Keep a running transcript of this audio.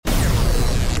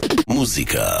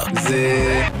מוזיקה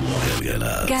זה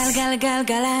גלגלת.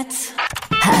 גלגלגלגלת.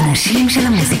 האנשים של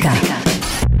המוזיקה.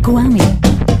 קוואמי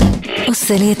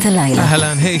עושה לי את הלילה.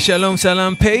 אהלן, היי, שלום,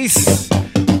 סלם, פייס.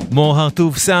 more heart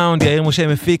of sound, יאיר משה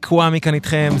מפיק, קוואמי כאן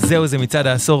איתכם. זהו, זה מצד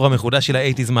העשור המחודש של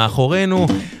ה-80s מאחורינו.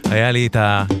 היה לי את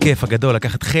הכיף הגדול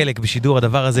לקחת חלק בשידור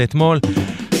הדבר הזה אתמול.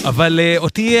 אבל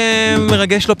אותי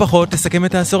מרגש לא פחות לסכם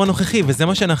את העשור הנוכחי, וזה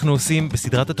מה שאנחנו עושים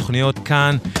בסדרת התוכניות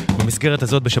כאן, במסגרת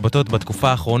הזאת בשבתות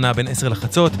בתקופה האחרונה בין 10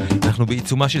 לחצות. אנחנו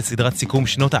בעיצומה של סדרת סיכום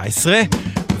שנות ה-10,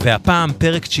 והפעם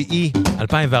פרק 9,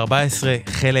 2014,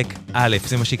 חלק א',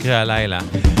 זה מה שיקרה הלילה.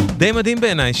 די מדהים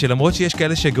בעיניי שלמרות שיש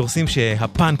כאלה שגורסים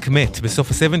שהפאנק מת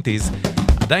בסוף ה-70s,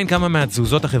 עדיין כמה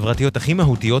מהתזוזות החברתיות הכי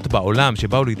מהותיות בעולם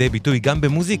שבאו לידי ביטוי גם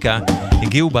במוזיקה,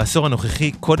 הגיעו בעשור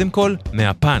הנוכחי קודם כל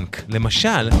מהפאנק.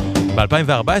 למשל,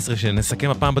 ב-2014, שנסכם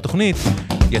הפעם בתוכנית,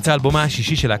 יצא אלבומה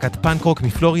השישי של להקת פאנק רוק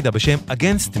מפלורידה בשם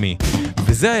Against Me,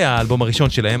 וזה היה האלבום הראשון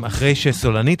שלהם אחרי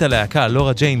שסולנית הלהקה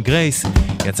לורה ג'יין גרייס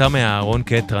יצא מהארון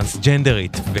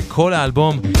כטרנסג'נדרית, וכל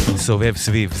האלבום סובב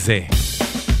סביב זה.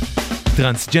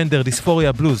 טרנסג'נדר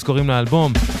דיספוריה בלוז קוראים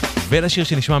לאלבום, ולשיר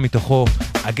שנשמע מתוכו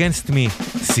Against Me,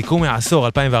 סיכום העשור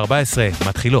 2014,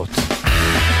 מתחילות.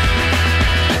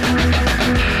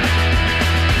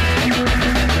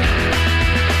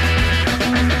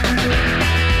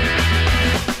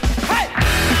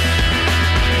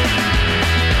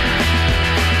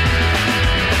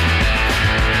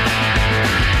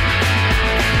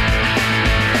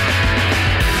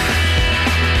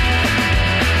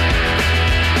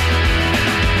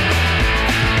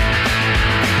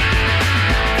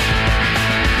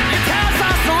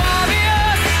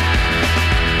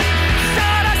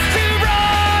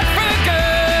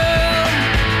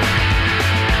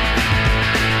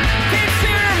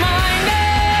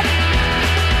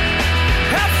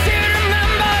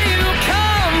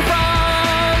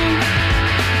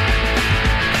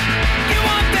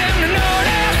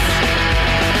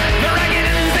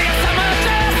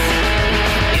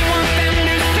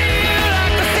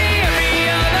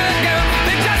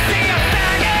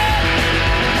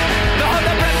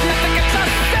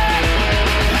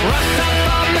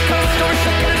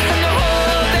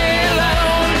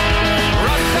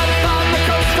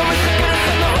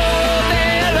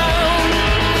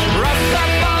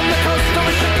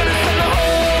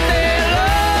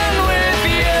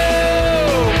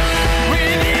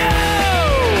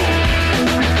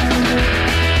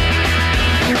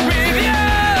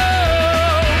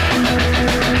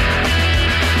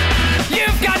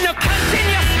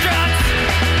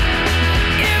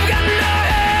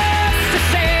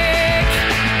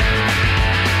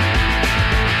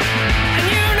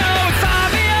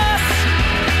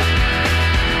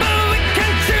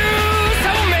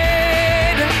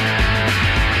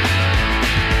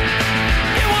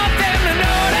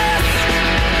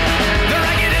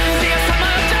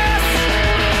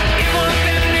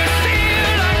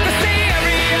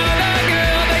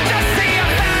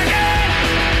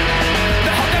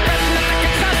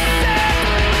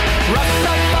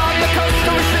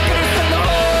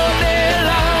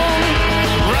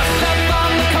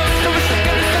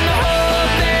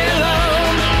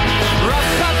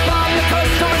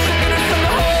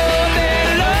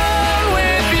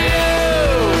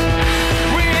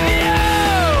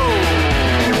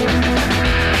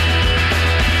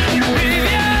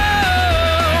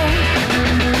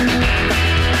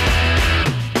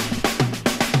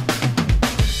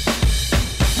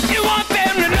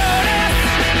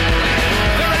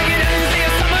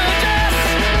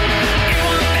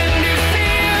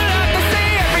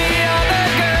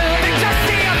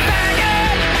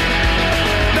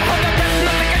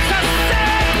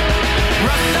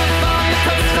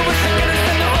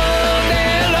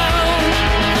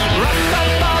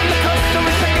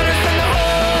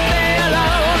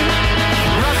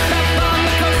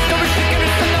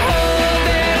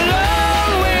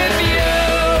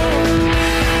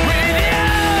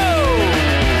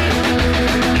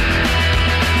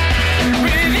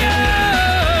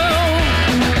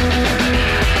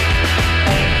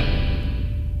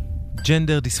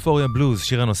 ג'נדר דיספוריה בלוז,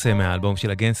 שיר הנושא מהאלבום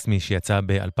של Against Me שיצא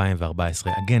ב-2014,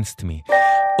 Against Me.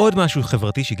 עוד משהו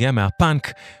חברתי שהגיע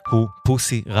מהפאנק הוא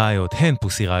פוסי ראיות, הן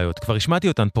פוסי ראיות. כבר השמעתי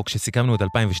אותן פה כשסיכמנו את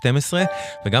 2012,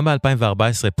 וגם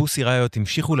ב-2014 פוסי ראיות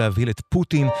המשיכו להבהיל את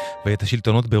פוטין ואת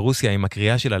השלטונות ברוסיה עם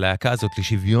הקריאה של הלהקה הזאת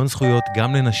לשוויון זכויות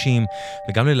גם לנשים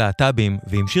וגם ללהט"בים,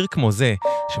 ועם שיר כמו זה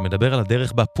שמדבר על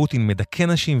הדרך בה פוטין מדכא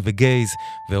נשים וגייז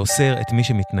ואוסר את מי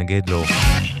שמתנגד לו.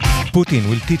 פוטין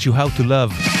will teach you how to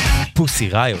love. פוסי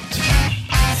ראיות.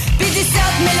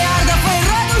 50 миллиардов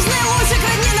эйро нужны лучше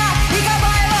Кранина,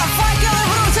 Николаева, факелы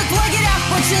в ручек в лагерях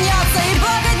подчиняться и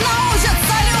плакать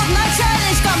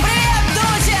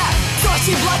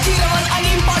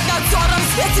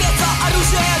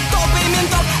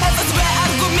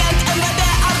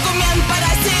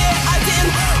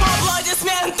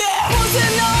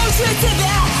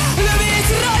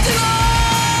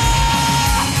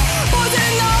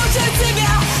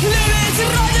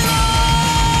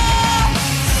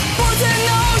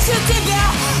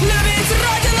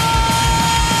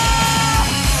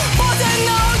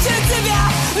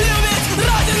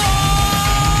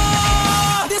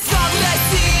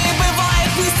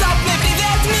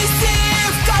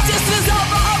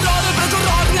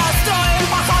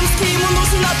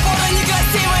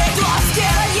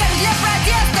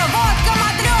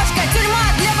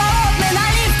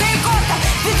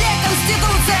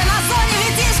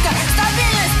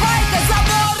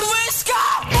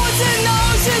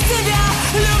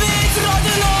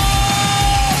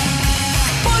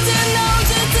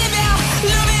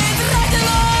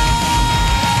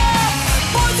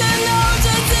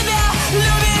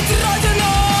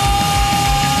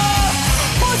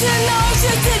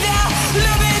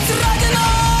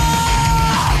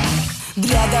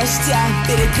дождя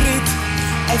перекрыт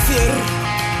эфир.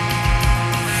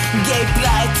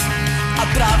 Гей-прайд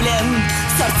отправлен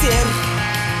в сортир.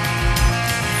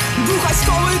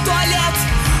 Двухочковый туалет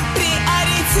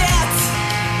приоритет.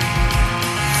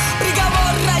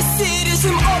 Приговор России,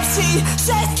 режим общий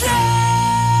 6 лет.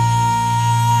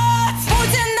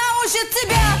 Путин научит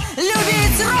тебя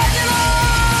любить Родину.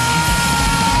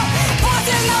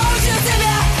 Путин научит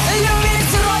тебя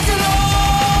любить Родину.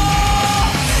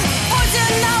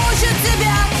 Путин научит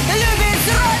тебя любить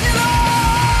Родину.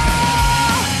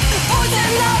 Путин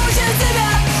научит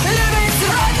тебя любить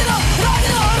Родину.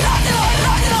 Родину, Родину,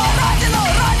 Родину, Родину,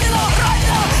 Родину,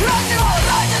 Родину, Родину,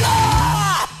 Родину.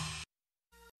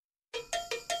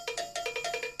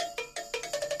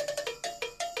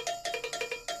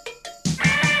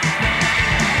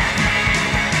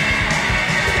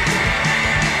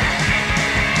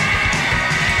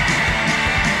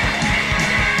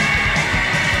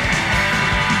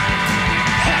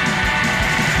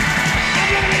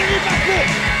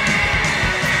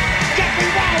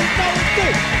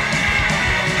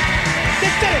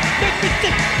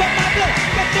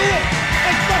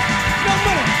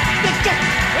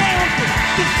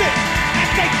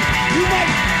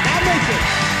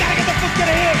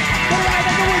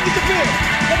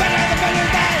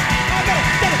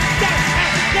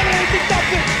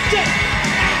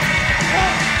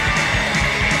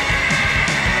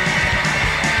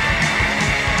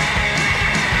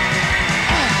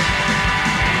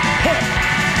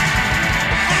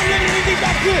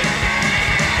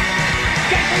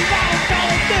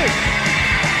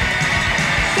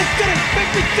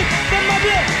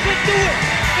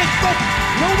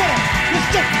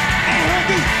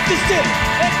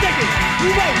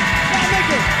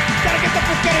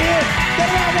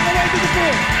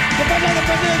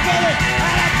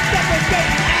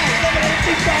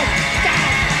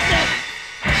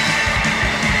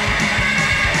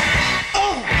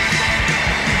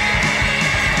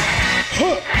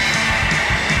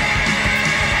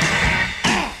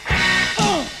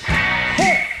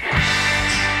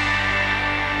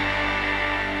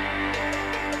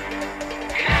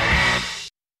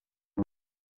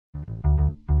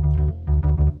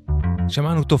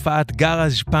 שמענו תופעת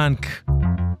גאראז' פאנק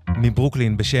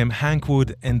מברוקלין בשם הנק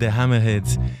ווד and the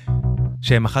Hammerheads,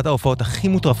 שהם אחת ההופעות הכי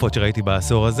מוטרפות שראיתי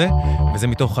בעשור הזה, וזה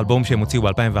מתוך אלבום שהם הוציאו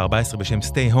ב-2014 בשם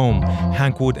Stay Home,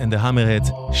 הנק ווד and the Hammerheads,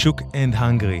 Shook and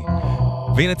Hungry.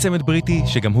 והנה צמד בריטי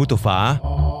שגם הוא תופעה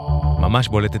ממש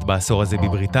בולטת בעשור הזה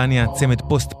בבריטניה, צמד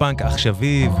פוסט-פאנק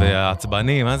עכשווי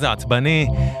ועצבני, מה זה עצבני?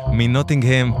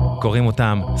 מנוטינגהם, קוראים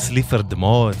אותם סליפרד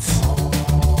מודס.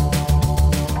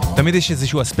 תמיד יש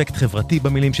איזשהו אספקט חברתי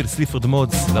במילים של סליפרד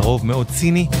מודס, לרוב מאוד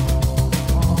ציני.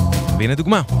 והנה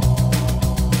דוגמה.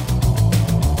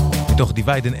 מתוך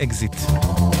Divide and Exit,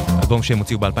 אלבום שהם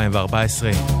הוציאו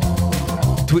ב-2014.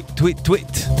 טוויט, טוויט,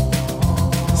 טוויט.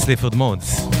 סליפרד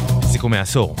מודס, סיכומי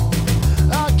העשור.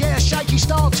 Get a shaky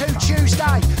start to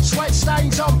Tuesday, sweat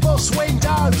stains on bus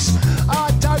windows. I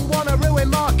don't want to ruin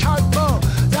my coat, but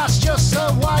that's just the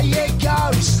way it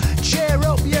goes. Cheer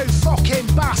up, you fucking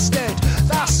bastard,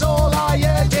 that's all I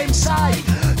heard him say.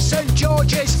 St.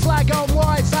 George's flag on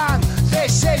white van,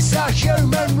 this is the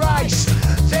human race.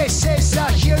 This is the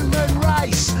human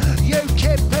race.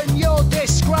 UKIP and your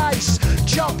disgrace.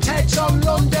 Chopped heads on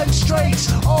London streets,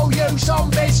 all you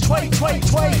zombies tweet, tweet,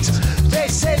 tweet.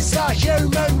 This is the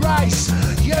human race.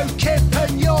 UKIP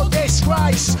and your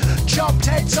disgrace. Chopped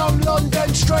heads on London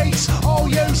streets, all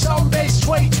you zombies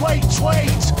tweet, tweet,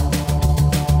 tweet.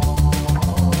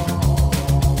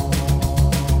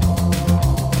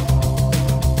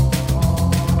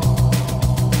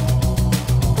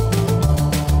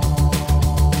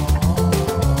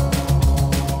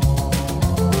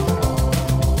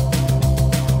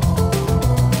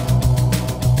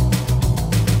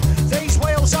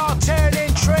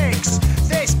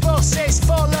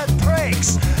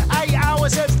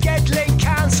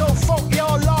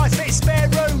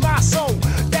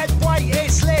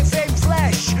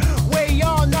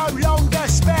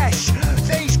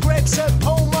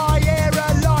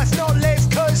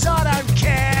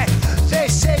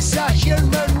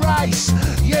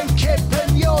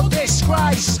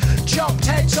 Chopped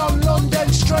heads on London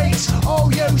streets, all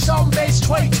you zombies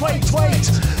tweet, tweet, tweet.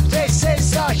 This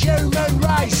is the human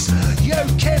race.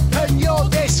 UKIP and your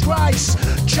disgrace.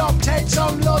 Chopped heads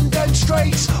on London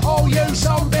streets, all you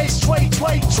zombies tweet,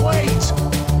 tweet, tweet.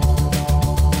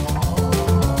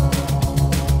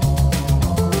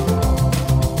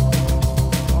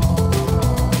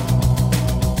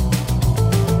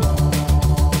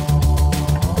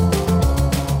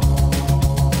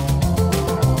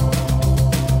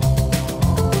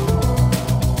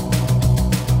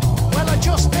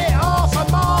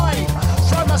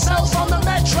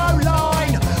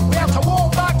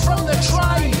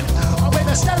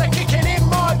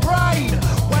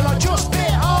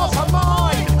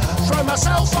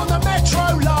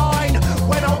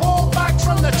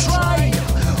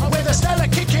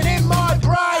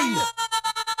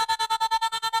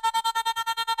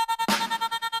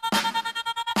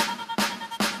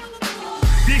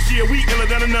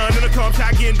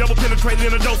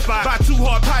 concentrated in a dope spot. Buy 2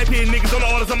 hard pipe here, niggas on the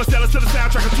orders. I'ma sell it to the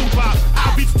soundtrack of Tupac.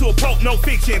 I'll beat you to a pulp, no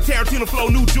fiction. Tarantino flow,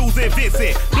 new jewels and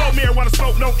Vincent. Blow marijuana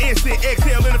smoke, no instant.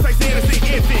 Exhale in the face of innocent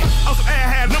infant. Also,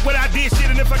 look what I did, shit.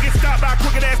 And if I get stopped by a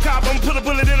crooked ass cop, I'ma put a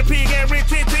bullet in a pig and rent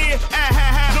 10.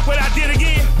 Look what I did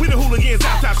again. We the hooligans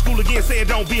outside school again, saying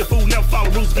don't be a fool, never follow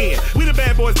rules again. We the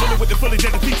bad boys bullet with the fully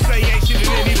that the teacher say ain't shit and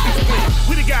they need to be split.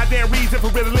 We the goddamn reason for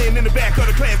Ritalin in the back of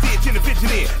the class, itching and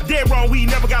fidgeting in. Dead wrong, we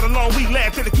never got along, we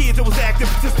laughed at the kids that was active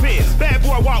participants. Bad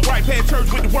boy walk right past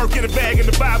church with the work in the bag and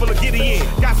the Bible to get it in.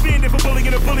 Got spending for bullying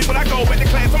and a bully, but I go back to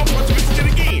class, I'ma punch him in the shit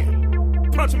again.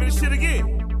 Punch him in the shit again.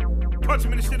 Punch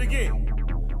him in the shit again.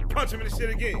 Punch him in the shit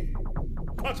again.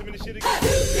 Punch him in the shit again.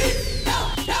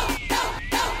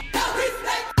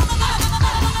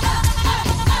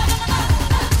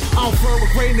 I'm fur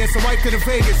with greatness, I'm right to the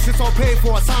Vegas. Shit's all paid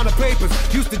for, I signed the papers.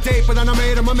 Used to date, but then I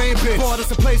made him my main bitch. Bought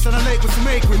us a place on a lake with some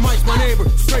acreage. Mike's my neighbor,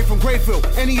 straight from Grayfield.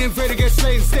 Any invader gets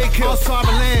slayed and stay killed. Outside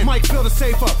the land, Mike fill the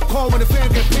safe up. Call when the fam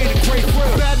get paid a great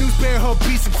thrill. Bad news bear hub,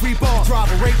 beats and creep off.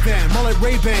 Drive a rape van, mullet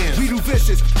Ray-Ban. We do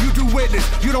vicious, you do witness.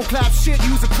 You don't clap shit,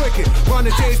 use a cricket. Run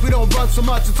the days, we don't run so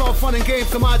much. It's all fun and games,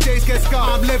 so my days get scarred.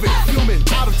 I'm living, human,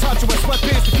 out of touch with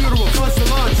sweatpants to funeral. Lunch to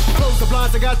lunch, close the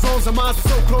blinds, I got zones and minds are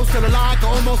so close to the line, I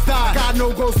almost die. Got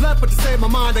no goals left but to save my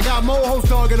mind. I got more hoes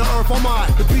dog in the earth on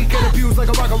mine. The beat get abused like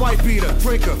a rock and white beater.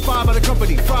 Drinker, 5 by the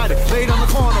company, Friday, laid on the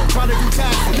corner, trying to do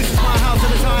taxes. This is my house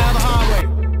and it's high on the highway.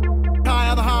 High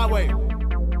on the highway.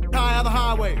 High on the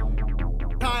highway.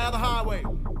 High on the highway.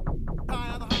 High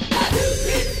on the highway.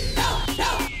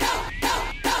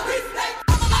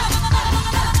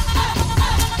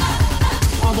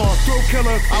 I'm a thrill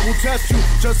killer, I will test you.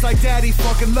 Just like daddy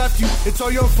fucking left you. It's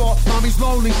all your fault, mommy's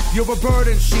lonely. You're a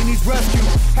burden, she needs rescue.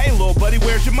 Hey little buddy,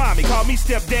 where's your mommy? Call me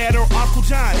stepdad or Uncle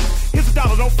Johnny. Here's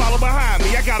 $1, don't follow behind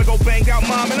me. I gotta go bang out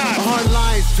mom and I. 100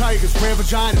 lions, tigers, rare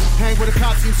vaginas. Hang with the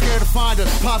cops, seem scared to find us.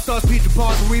 Pop stars, beat the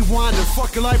bars and rewind us.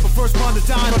 Fuck your life, but first run the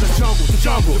dime. The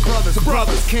jungle, the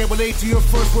brothers. Can't relate to your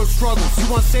first world struggles. You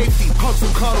want safety, hugs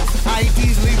and cuddles.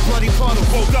 IEDs leave bloody puddles.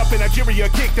 Woke up in Nigeria,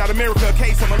 kicked out America. A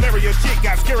case of malaria, shit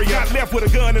got scary. Got left with a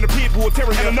gun and a pit bull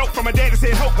terrier. And a note from my dad that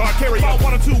said, hope God carry. Fought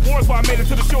 1 or 2 wars while I made it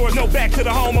to the shores. No, back to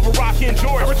the home of a rock in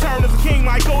Georgia. I returned as a king,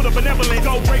 my gold of benevolent.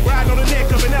 Go break riding on the neck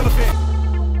of an elephant.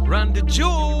 Run the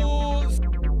jewels.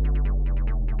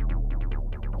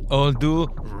 All due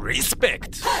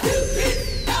respect.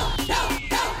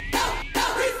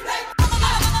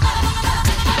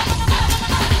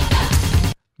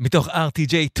 מתוך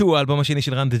RTJ2, האלבום השני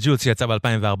של רן דה ג'ולס שיצא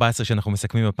ב-2014, שאנחנו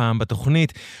מסכמים הפעם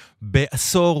בתוכנית,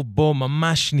 בעשור בו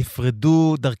ממש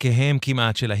נפרדו דרכיהם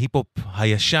כמעט של ההיפ-הופ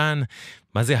הישן.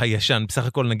 מה זה הישן? בסך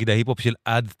הכל נגיד ההיפ-הופ של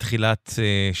עד תחילת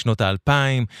שנות ה-2000,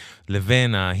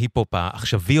 לבין ההיפ-הופ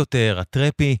העכשווי יותר,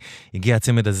 הטרפי, הגיע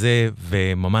הצמד הזה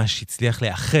וממש הצליח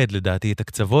לאחד לדעתי את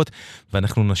הקצוות,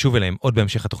 ואנחנו נשוב אליהם עוד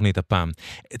בהמשך התוכנית הפעם.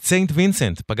 את סיינט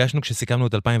וינסנט פגשנו כשסיכמנו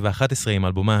את 2011 עם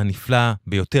אלבומה הנפלא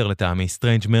ביותר לטעמי,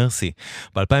 Strange Mercy.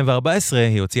 ב-2014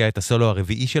 היא הוציאה את הסולו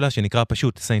הרביעי שלה שנקרא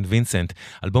פשוט סיינט וינסנט,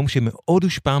 אלבום שמאוד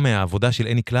הושפע מהעבודה של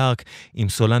אני קלארק עם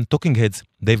סולן טוקינג הדס,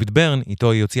 דיוויד ברן,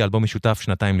 איתו היא הוציאה אלבום משותף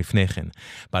שנתיים לפני כן.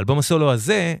 באלבום הסולו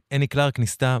הזה, אני קלארק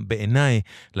ניסתה בעיניי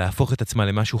להפוך את עצמה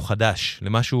למשהו חדש,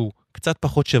 למשהו קצת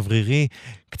פחות שברירי,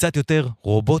 קצת יותר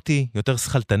רובוטי, יותר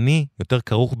שחלטני, יותר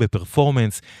כרוך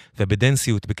בפרפורמנס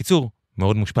ובדנסיות. בקיצור,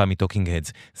 מאוד מושפע מטוקינג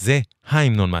הדס. זה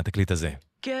ההמנון מהתקליט הזה.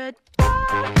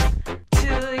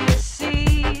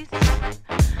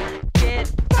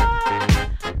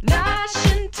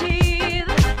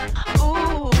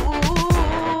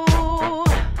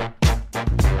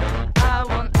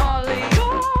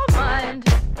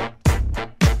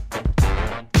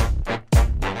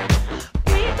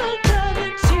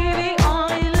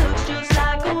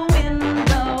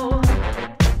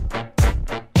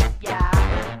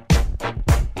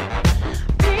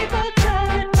 People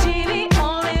turn the TV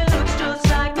on, it looks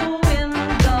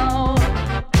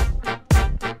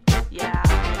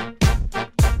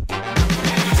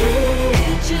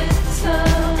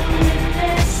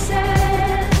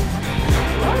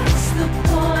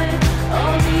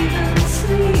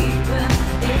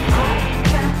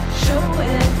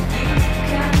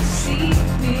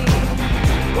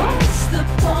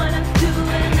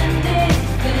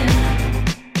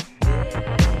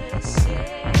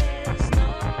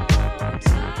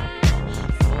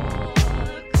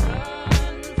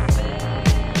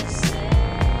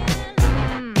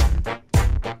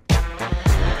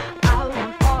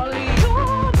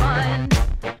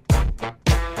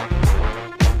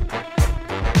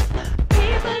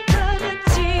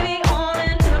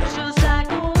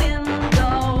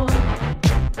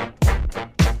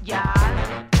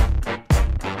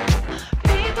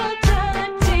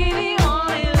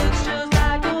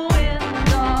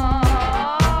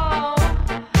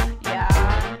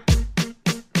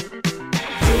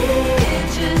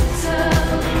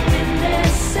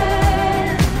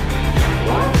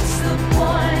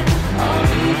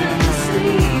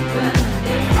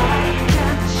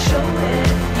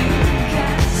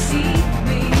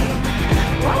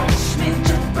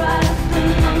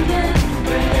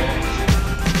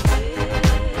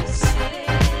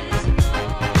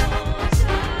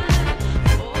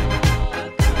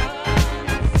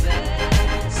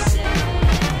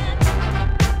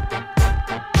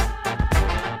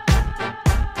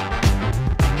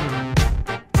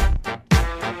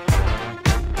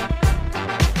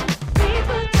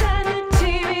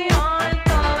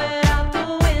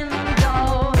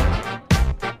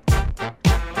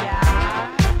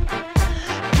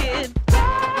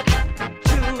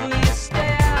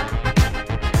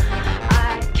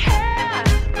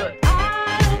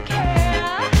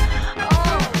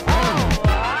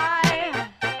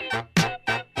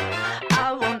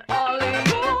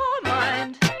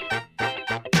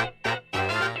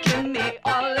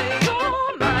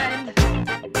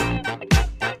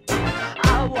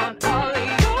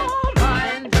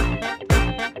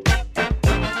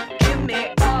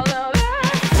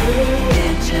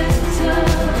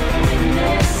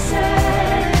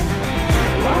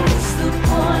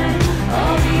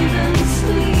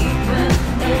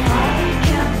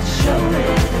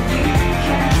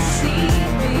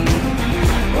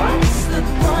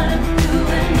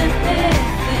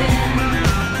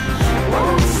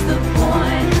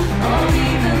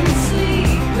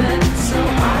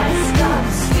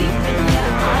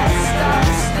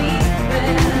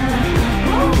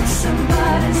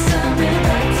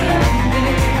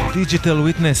דיג'יטל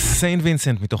וויטנס, סיינט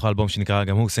וינסנט, מתוך האלבום שנקרא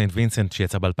גם הוא סיינט וינסנט,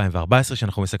 שיצא ב-2014,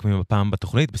 שאנחנו מסכמים הפעם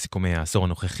בתוכנית, בסיכומי העשור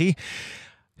הנוכחי.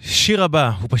 שיר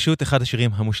הבא הוא פשוט אחד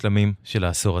השירים המושלמים של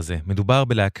העשור הזה. מדובר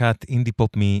בלהקת אינדי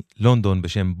פופ מלונדון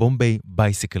בשם בומביי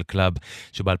בייסיקל קלאב,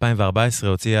 שב-2014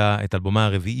 הוציאה את אלבומה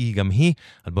הרביעי גם היא,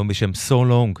 אלבום בשם So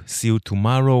Long, See You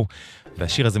Tomorrow,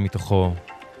 והשיר הזה מתוכו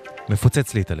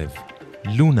מפוצץ לי את הלב.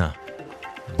 לונה,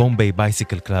 בומביי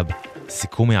בייסיקל קלאב,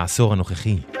 סיכום העשור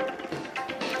הנוכחי.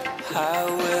 I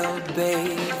will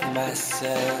bathe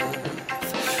myself,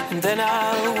 and then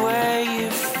I'll wear you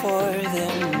for the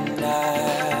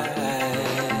night.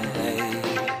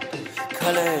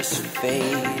 Colors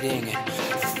fading,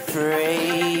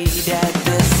 afraid at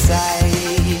the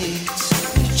sight.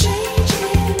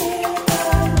 Changing in the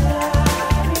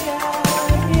night.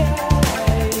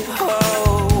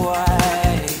 Oh,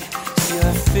 why is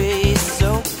your face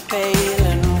so pale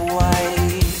and white?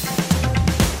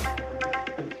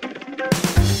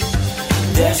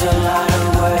 There's a lot of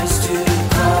words to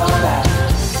call out,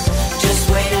 just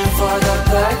waiting for the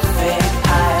perfect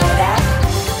hideout.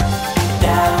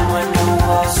 Down when the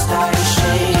walls start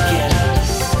shaking,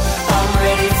 I'm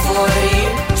ready for you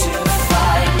to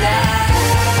find out.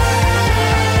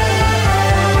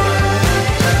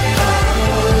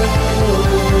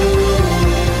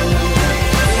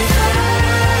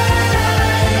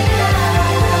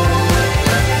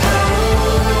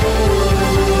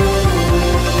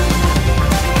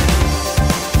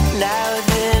 Now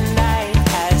the night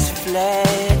has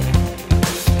fled,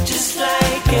 just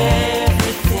like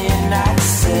everything I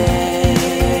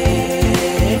said.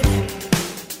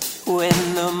 When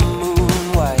the moon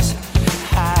was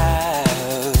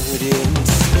out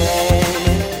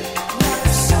instead,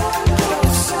 the sun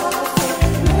goes off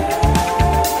in red.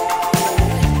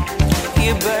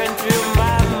 You burn through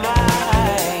my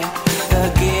mind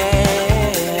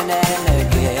again and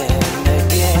again,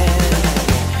 again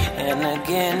and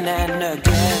again and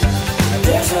again.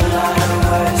 There's a lot of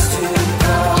words to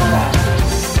call out,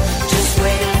 just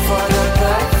waiting for the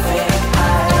perfect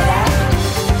hideout.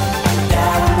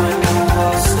 Down when the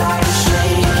walls start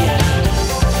shaking,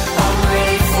 I'm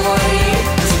ready for you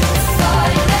to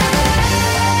find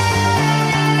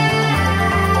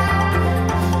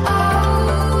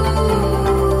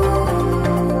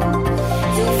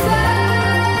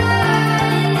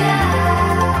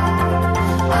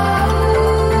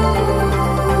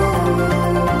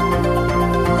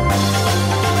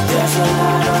There's a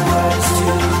lot of words to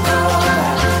call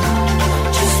out,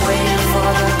 just waiting for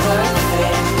the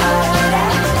perfect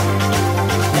hideout.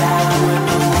 Down when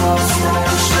the walls start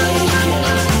shaking,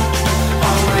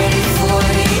 I'm ready for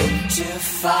you to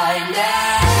find out.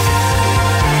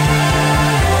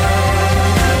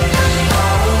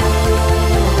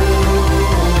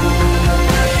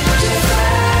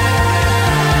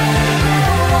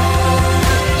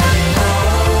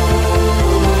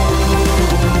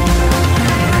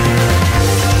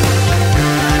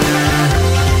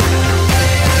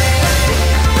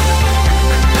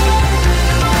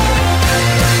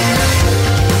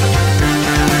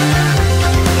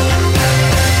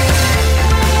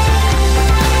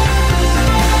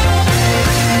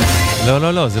 לא,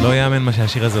 לא, לא, זה לא יאמן מה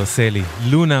שהשיר הזה עושה לי.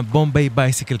 לונה, בומביי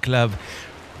בייסיקל קלאב.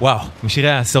 וואו, משירי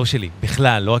העשור שלי,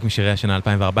 בכלל, לא רק משירי השנה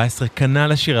 2014,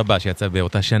 כנ"ל השיר הבא שיצא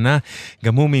באותה שנה,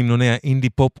 גם הוא מהמנוני האינדי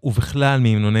פופ ובכלל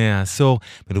מהמנוני העשור.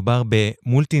 מדובר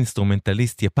במולטי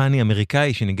אינסטרומנטליסט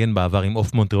יפני-אמריקאי שניגן בעבר עם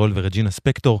אוף מונטריאול ורג'ינה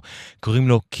ספקטור, קוראים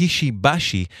לו קישי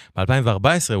באשי.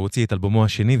 ב-2014 הוא הוציא את אלבומו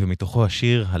השני ומתוכו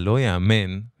השיר הלא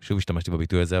יאמן, שוב השתמשתי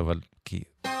בביטוי הזה, אבל כי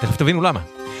תכף תבינו למה.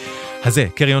 אז זה,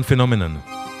 קרי און פנומנון,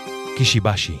 קישי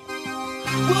באשי.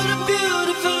 What a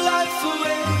beautiful life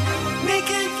away,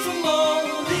 naked from all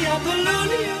the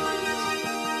Apollonians.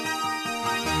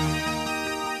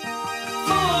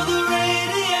 For the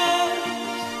radiance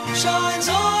shines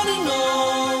on and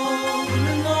on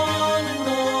and on and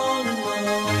on and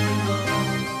on and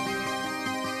on.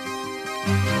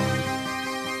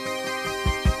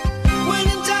 When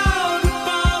endowed with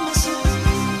promises,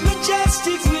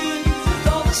 majestic with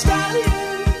all the stallions.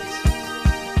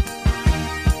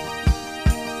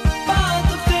 But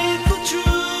the faithful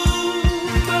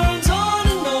truth burns on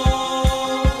and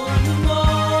on and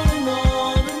on and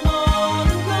on and on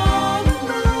and on and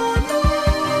on and on.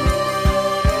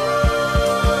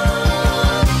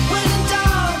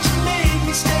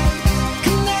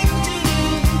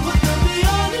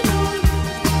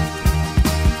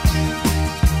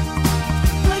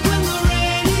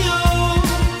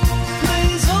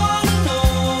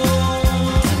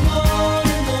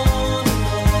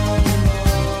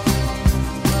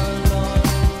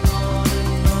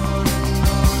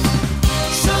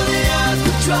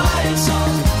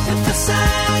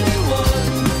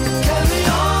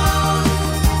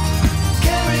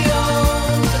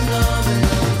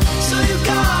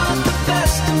 got the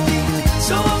best of me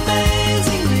so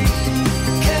amazingly.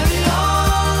 Carry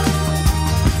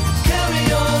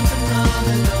on,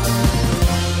 phenomenon.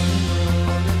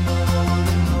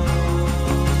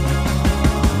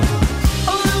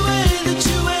 Oh, the way that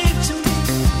you wave to me,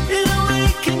 it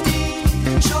awakened me,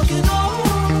 shocking all.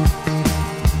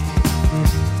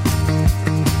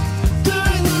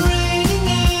 During the reigning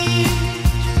age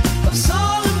of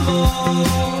Solomon.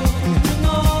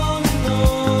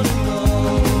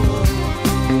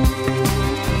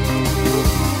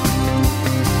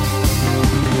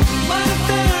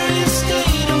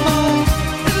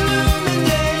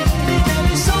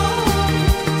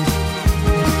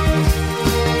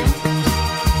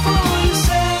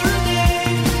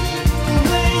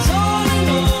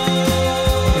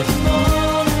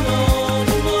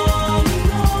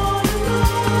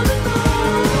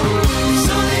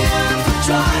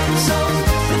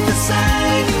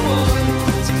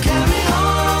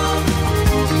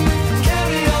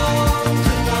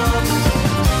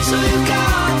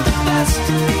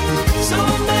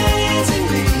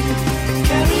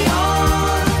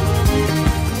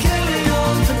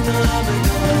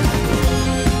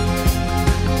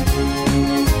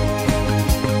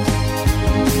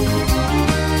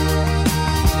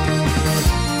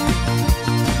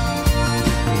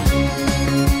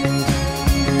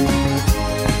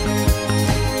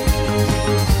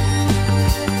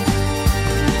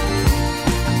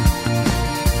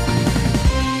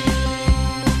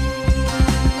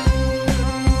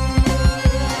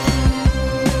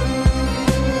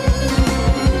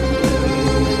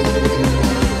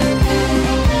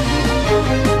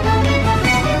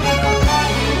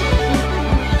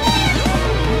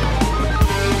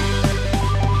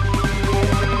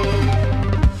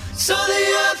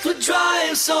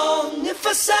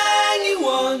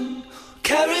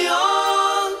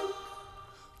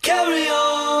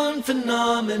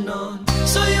 Phenomenon.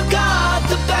 So you got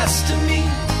the best of me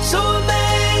so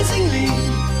amazingly.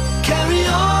 Carry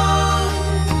on,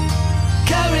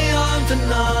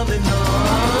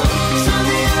 phenomenon. So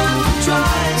the earth would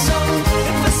dry, so if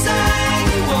I sang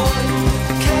you one.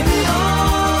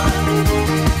 Carry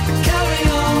on,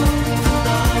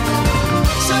 phenomenon.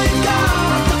 So you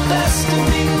got the best of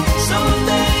me so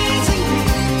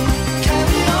amazingly.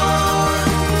 Carry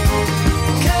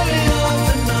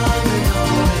on,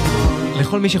 phenomenon.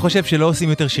 לכל מי שחושב שלא עושים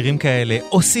יותר שירים כאלה,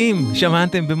 עושים!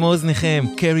 שמעתם במאזניכם,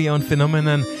 Carry on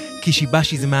Phenomenon,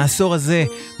 קישיבשי, זה מהעשור הזה,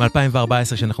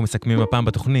 מ-2014 שאנחנו מסכמים הפעם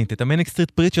בתוכנית. את המניק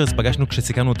סטריט פריצ'רס פגשנו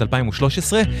כשסיכמנו את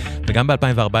 2013, וגם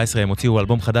ב-2014 הם הוציאו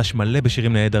אלבום חדש מלא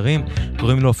בשירים נהדרים,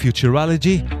 קוראים לו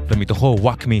Futurology, ומתוכו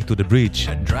Walk Me to the Bridge.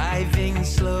 Driving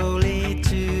slowly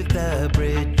to the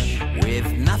bridge with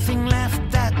nothing left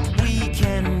that we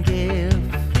can give.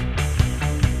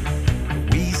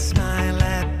 We smile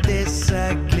at this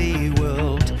ugly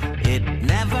world. It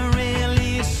never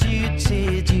really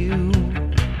suited you.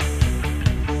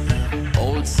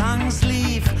 Old songs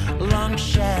leave long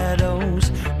shadows,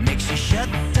 makes you shut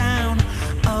down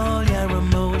all your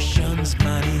emotions.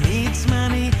 Money needs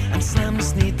money and slums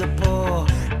need the poor.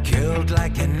 Killed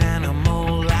like an animal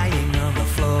lying on the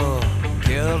floor.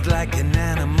 Killed like an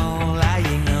animal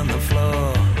lying on the floor.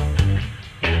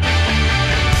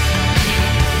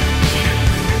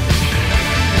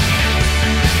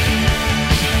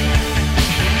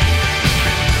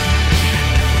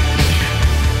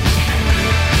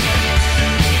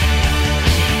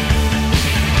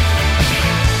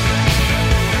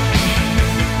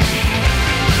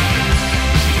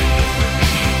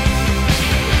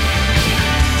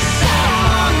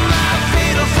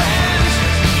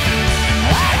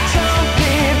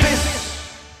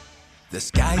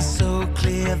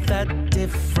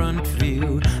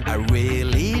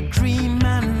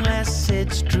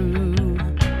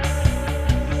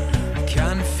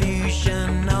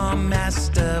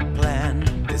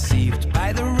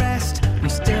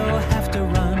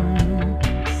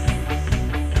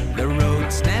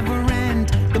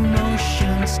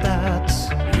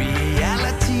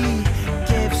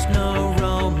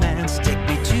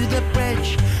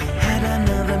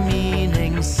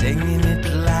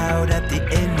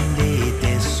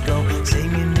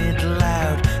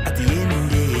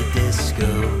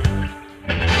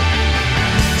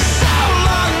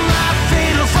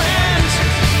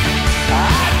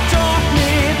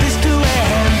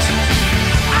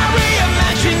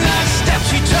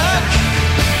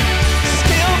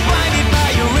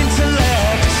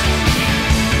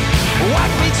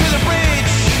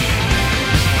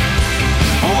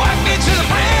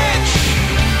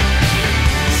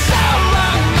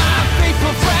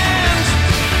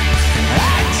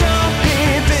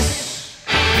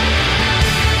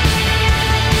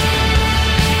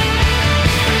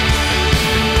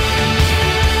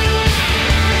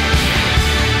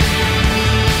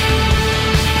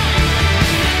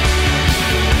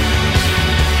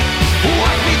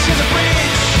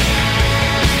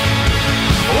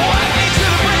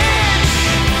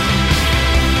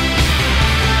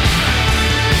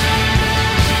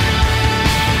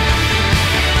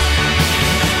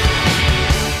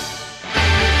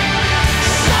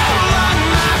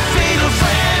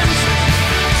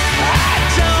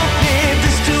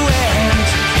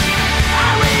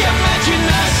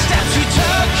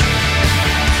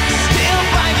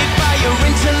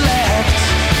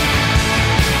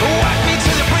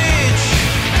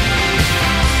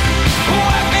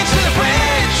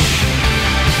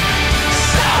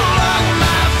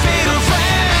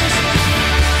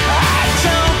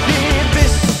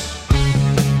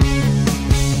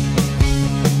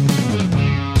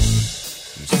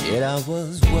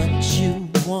 what you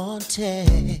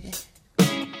wanted.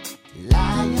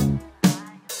 Liar,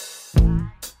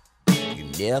 you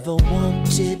never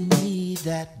wanted me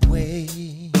that way.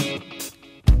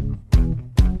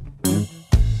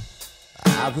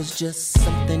 I was just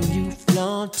something you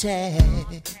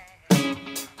flaunted.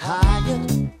 Higher,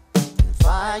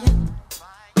 fire,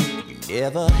 you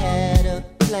never had a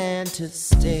plan to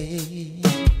stay.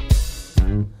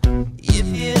 If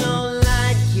you don't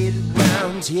like it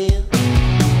round here,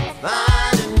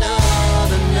 find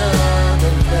another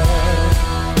love.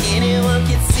 Anyone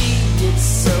can see it's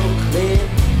so clear.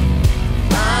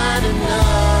 Find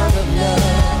another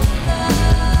love.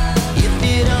 If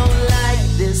you don't like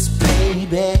this,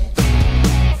 baby,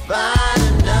 find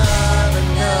another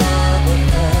love.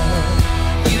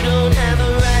 You don't have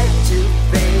a right to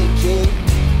fake it.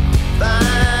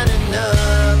 Find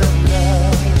another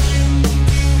love.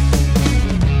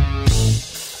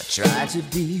 I tried to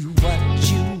be what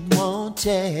you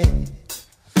wanted.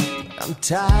 I'm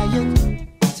tired.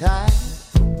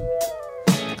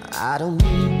 I don't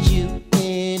need you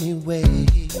anyway.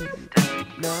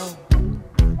 No.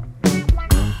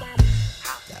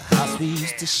 The house we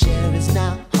used to share is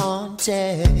now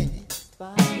haunted.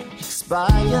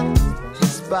 Expire.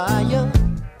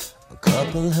 A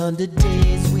couple 100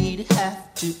 days we'd have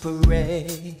to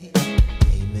parade.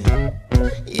 Amen.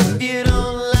 If you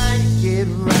don't like it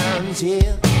round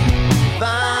here,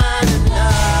 find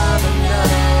another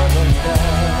love.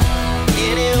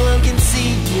 Anyone can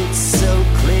see it's so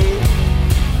clear.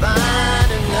 Find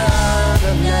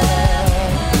another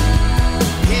love.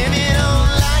 If you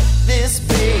don't like this,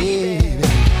 baby,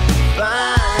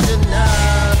 find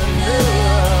another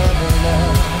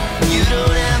love. You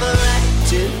don't have a right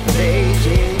to fake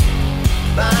it.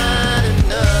 Find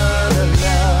another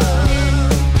love.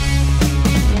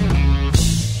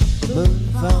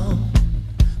 Move on,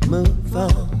 move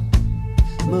on,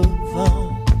 move on,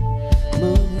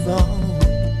 move on.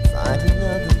 Find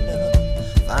another love,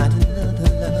 find another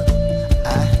love.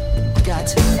 I got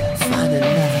to find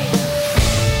another.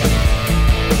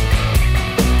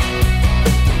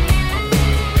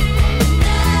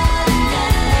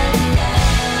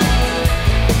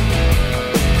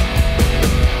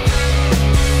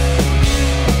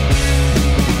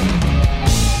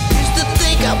 Used to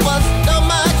think I was so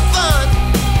much fun.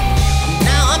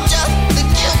 Now I'm just the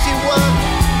guilty one.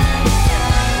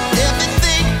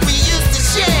 Everything we used to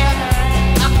share,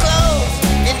 our clothes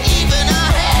and even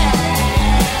our hair.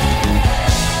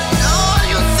 All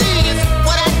you see is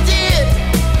what I did,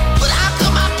 but how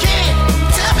come I can't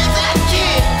tell me that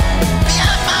kid?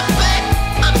 Behind my back,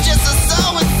 I'm just a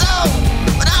so-and-so,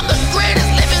 but I'm the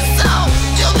greatest living soul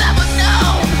you'll never know.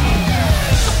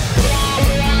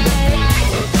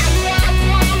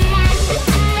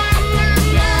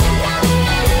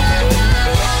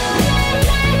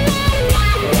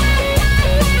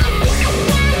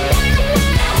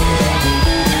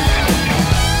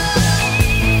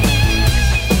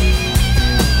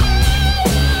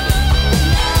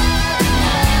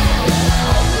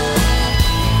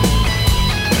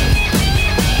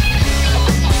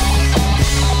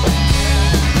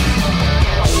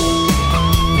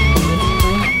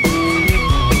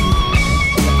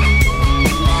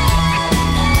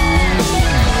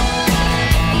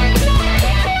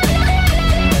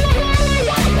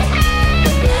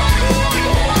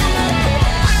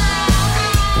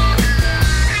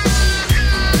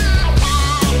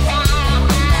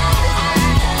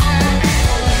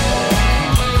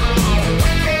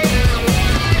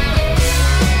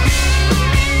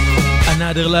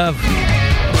 Another Love,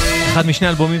 אחד משני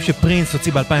אלבומים שפרינס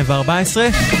הוציא ב-2014.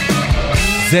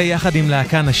 זה יחד עם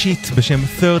להקה נשית בשם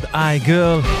Third Eye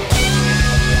Girl.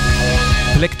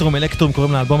 אלקטרום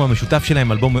קוראים לאלבום המשותף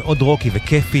שלהם, אלבום מאוד רוקי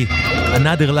וכיפי.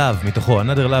 Another Love מתוכו,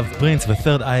 Another Love, פרינס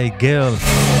ו-Third Eye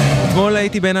Girl. אתמול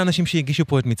הייתי בין האנשים שהגישו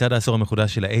פה את מצעד העשור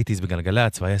המחודש של ה-80s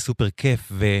בגלגלץ, והיה סופר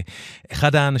כיף,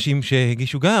 ואחד האנשים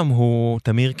שהגישו גם הוא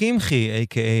תמיר קמחי,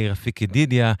 a.k.a. רפיק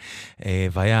ידידיה,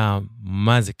 והיה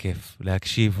מה זה כיף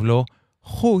להקשיב לו,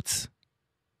 חוץ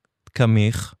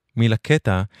קמיך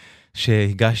מלקטע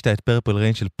שהגשת את פרפל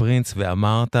ריין של פרינס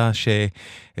ואמרת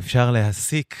שאפשר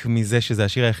להסיק מזה שזה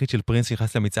השיר היחיד של פרינס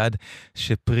שיחס למצעד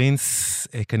שפרינס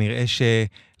כנראה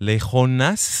שלאכול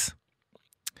נס.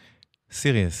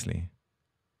 סיריוסלי.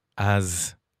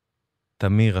 אז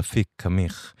תמיר רפיק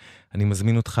קמיך, אני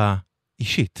מזמין אותך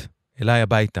אישית אליי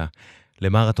הביתה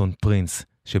למרתון פרינס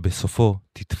שבסופו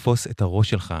תתפוס את הראש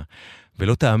שלך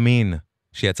ולא תאמין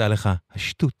שיצא לך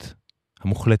השטות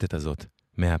המוחלטת הזאת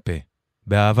מהפה.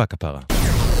 באהבה כפרה.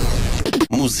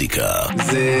 מוזיקה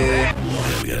זה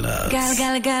גלגלצ.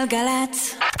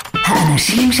 גלגלצ.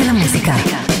 האנשים של המוזיקה.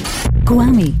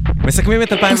 קוואמי. מסכמים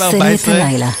את עושה לי את 2014.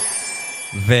 הלילה.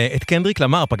 ואת קנדריק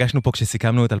למר פגשנו פה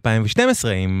כשסיכמנו את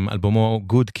 2012 עם אלבומו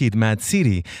Good Kid Mad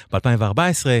City.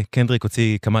 ב-2014 קנדריק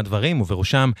הוציא כמה דברים,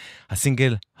 ובראשם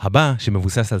הסינגל הבא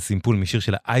שמבוסס על סימפול משיר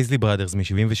של האייזלי בראדרס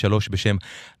מ-73 בשם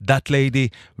That Lady,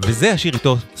 וזה השיר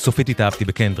איתו סופית התאהבתי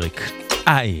בקנדריק.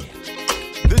 איי.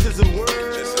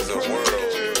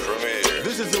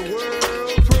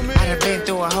 I've been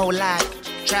through a whole lot.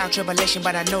 Trial, tribulation,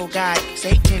 but I know God.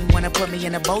 Satan wanna put me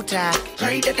in a bow tie.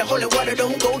 Pray that the holy water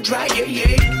don't go dry, yeah,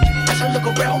 yeah. As I look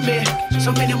around me,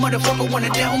 so many motherfuckers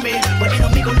wanna down me, but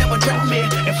enemy gon' never drown me.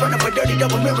 In front of a dirty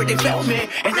double mirror, they found me,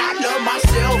 and I love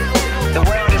myself. The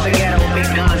world is a ghetto, big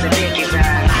guns and dick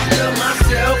inside. I love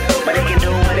myself, But they can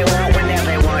do what they want whenever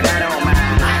they want, I don't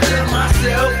mind. I love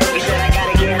myself, He said I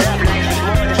gotta get up, life is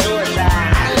more than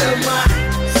suicide. I love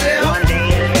myself. One day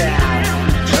at a time,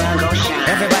 sun gon' shine.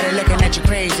 Everybody looking at you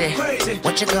crazy.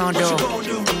 What you gonna do?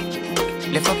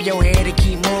 Lift up your head and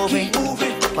keep moving.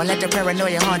 Or let the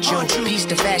paranoia haunt you. Peace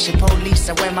to fashion police,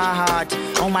 I wear my heart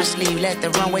on my sleeve, let the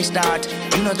runway start.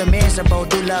 You know the miserable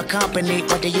do love company.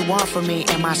 What do you want from me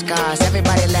and my scars?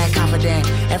 Everybody lack confident.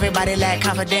 Everybody lack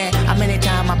confident. How many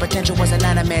times my potential was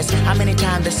anonymous? How many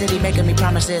times the city making me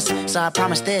promises? So I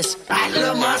promise this. I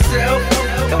love myself.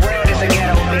 The world is a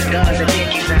ghetto, big guns and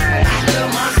dick inside. I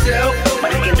love myself. But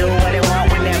they can do what they want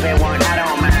whenever they want, I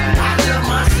don't mind. I love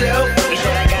myself. He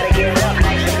said I gotta get up,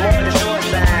 life is more than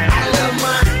suicide. I love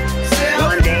myself.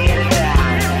 One day at a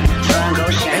time, sun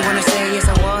gon' shine. They wanna say it's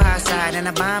a war outside, and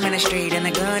a bomb in the street, and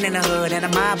a gun in the hood, and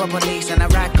a mob of police, and a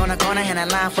rock on the corner, and a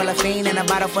line full of fiend, and a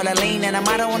bottle full of lean, and a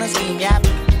motto on a scheme, yep.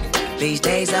 These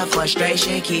days of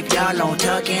frustration keep y'all on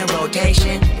tuck in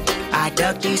rotation. I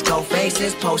duck these cold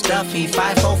faces, post up, feed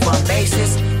 5-4 from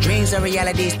bases. Dreams are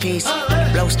reality's piece.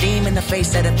 Blow steam in the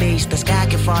face of the beast. The sky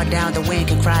can fall down, the wind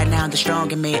can cry now. The strong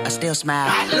in me, I still smile.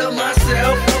 I love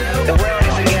myself. The world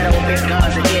is a ghetto, big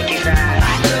guns and dick inside.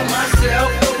 I love myself.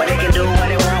 But they can do what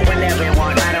they want whenever they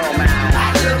want, I don't mind. I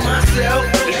love myself.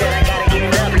 He said I gotta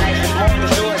get up, life is more than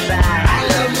suicide. I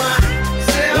love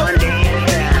myself. One day at a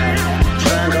time,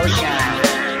 sun gon' shine.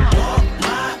 Walk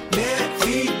my bare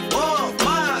feet, walk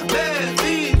my bare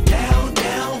feet. Down,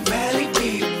 down, valley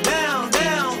deep. Down,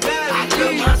 down, valley deep. I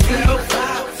love myself.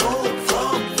 5-4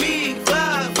 from big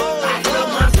 5-4. I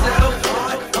love myself.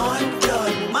 Heart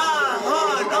undone, my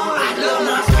heart on. I love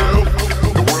myself.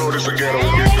 The world is a ghetto,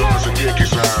 big guns and dick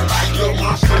inside. I love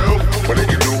myself. But they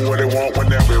can do what they want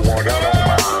whenever they want, I don't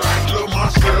mind. I love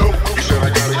myself. He said I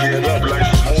gotta get up, life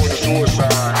is more than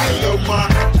suicide. I love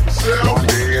myself. One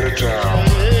day at a time,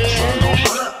 sun gon'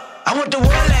 shine. I went to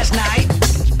war last night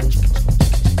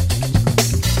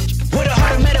with a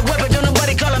heart of medic weapon. Don't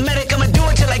nobody call a medic. I'ma do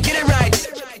it till I get it right.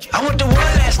 I went to war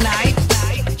last night.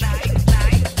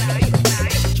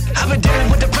 I've been dealing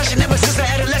with depression ever since I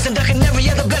adolescent. I can never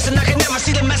hear the blessing. I can never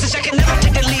see the message. I can never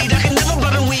take the lead. I can never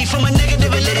rub and weed from a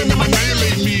negative and letting them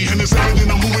annihilate me. And it's evident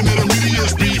I'm moving at a medium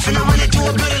speed. Finna run into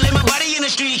a building, lay my body in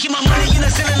the street. Keep my money in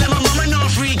the ceiling, let my mama know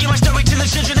I'm free. Give my story to the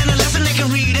children and a lesson they can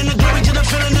read. And the glory to the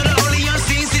feeling of the holy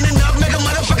unseen. Seen enough, make a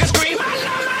motherfucker scream. I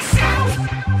love myself.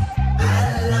 I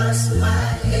lost my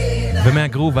head.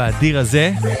 ומהגרוב האדיר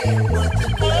הזה,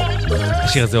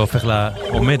 השיר הזה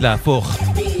עומד להפוך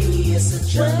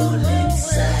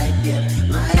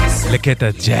לקטע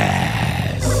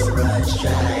ג'אז.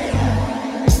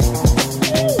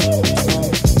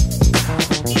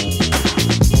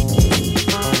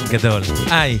 גדול.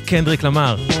 היי, קנדריק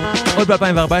למר. עוד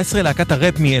ב-2014 להקת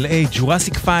הראפ מ-LA,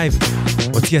 ג'ורסיק 5,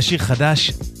 הוציאה שיר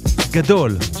חדש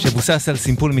גדול, שבוסס על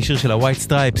סימפול משיר של הווייט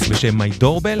סטרייפס בשם My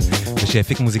Doorbell,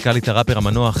 ושהפיק מוזיקלית הראפר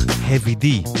המנוח Heavy D.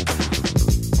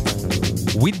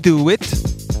 We Do It,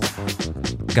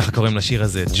 ככה קוראים לשיר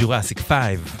הזה, ג'ורסיק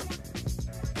 5.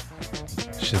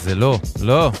 שזה לא, זה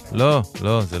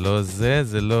לא זה,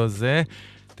 זה לא זה.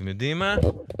 אתם יודעים מה?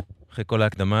 אחרי כל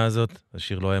ההקדמה הזאת,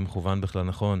 השיר לא היה מכוון בכלל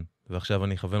נכון, ועכשיו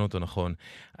אני אכוון אותו נכון.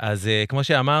 אז כמו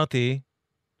שאמרתי,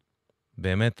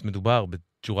 באמת מדובר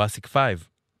בג'ורסיק 5.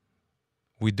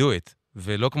 We do it,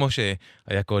 ולא כמו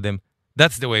שהיה קודם,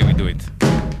 that's the way we do it.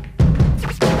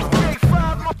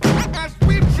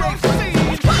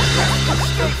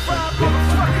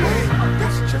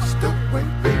 That's just the way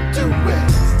we do it.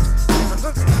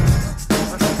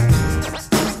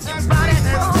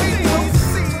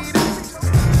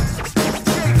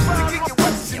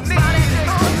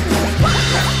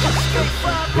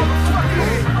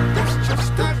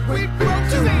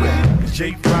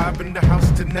 J5 in the house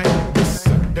tonight. It's a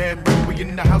bad rap, we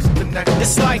in the house tonight.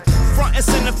 It's like front and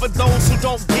center for those who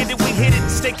don't get it. We hit it,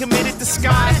 stay committed. The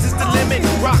skies is the limit.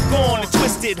 Rock on.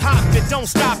 twist it, hop it, don't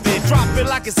stop it, drop it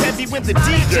like it's heavy when the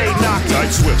DJ knock it. Tight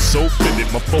swift, so fitted,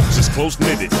 my folks is close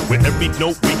knitted. With every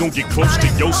note we gon' get close to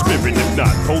your spirit. If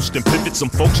not, post and pivot, some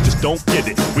folks just don't get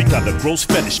it. We got a gross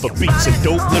fetish for beats and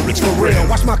dope lyrics for real.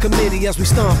 Watch my committee as we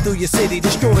stomp through your city,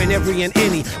 destroying every and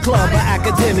any club or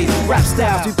academy. Rap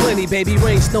styles we plenty, baby,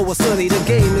 rain, snow or sunny. The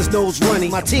game is nose running,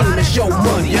 my team is show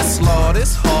money. Yes, Lord,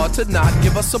 it's hard to not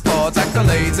give us applause,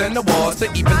 accolades and awards to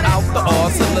even out the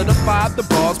odds. Solidify the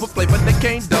bars with flavor they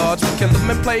can't dodge. We kill them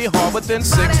and play hard within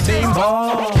 16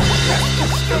 bars.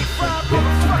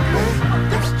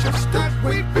 That's just that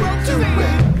we do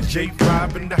it.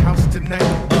 J5 in the house tonight.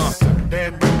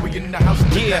 Damn right, we in the house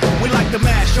tonight. Yeah, we like to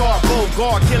mash hard,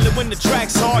 Bogart, kill it when the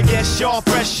track's hard. Yes, y'all,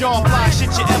 fresh, y'all, fly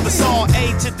shit you ever saw.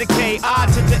 A to the K, I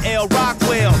to the L,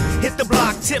 Rockwell. Hit the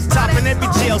block, tip top in every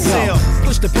jail cell.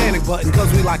 Push the panic button,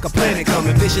 cause we like a planet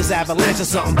coming. Vicious avalanche or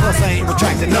something, plus I ain't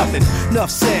retracting nothing.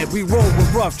 Enough said, we roll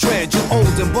with rough tread. You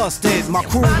old and busted, my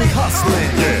crew, we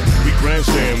hustling. Yeah, we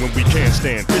grandstand when we can't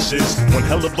stand. This is one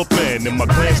hell of a fan, and my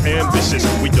clan's ambitious.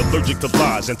 We allergic to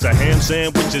lies and to ham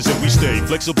sandwiches, and we stay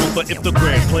flexible for if the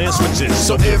grand plan switches.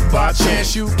 So if by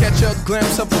chance you catch a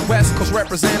glimpse of the West Coast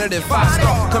representative,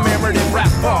 5-star commemorative,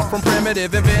 rap far from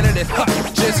primitive, invented it.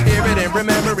 Just hear it and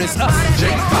remember it's us,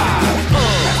 J5.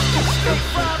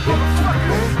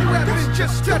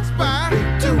 Just steps by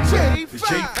to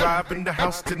J5 in the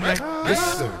house tonight.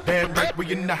 Yes, sir. Damn right,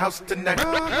 we in the house tonight.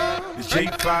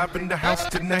 J5 in the house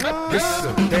tonight. Yes,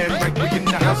 sir. Damn right, we in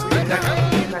the house tonight.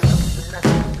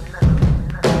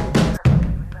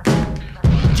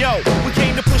 Yo, we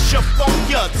came to push up on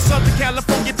ya. The Southern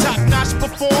California top-notch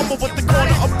performer with the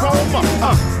corner aroma.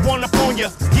 One up on ya,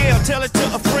 yeah, tell it to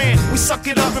a friend. We suck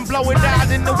it up and blow it out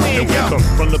in the wind, yeah, we come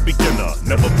from the beginner,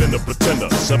 never been a pretender.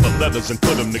 7 letters and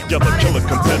put them together, kill a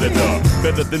competitor.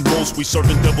 Better than most, we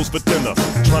serving devils for dinner.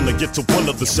 Trying to get to one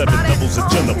of the 7 levels of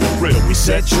Jenna. For real, we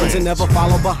set trends. And never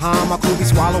follow behind, my crew be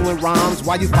swallowing rhymes.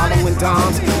 While you following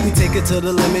dimes, we take it to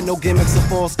the limit. No gimmicks or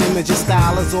false images,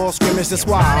 style is all scrimmage. That's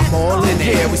why I'm all in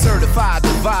it. Yeah, we certified the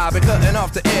vibe and cutting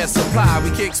off the air supply.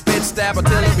 We kick, spit, stab,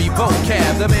 artillery,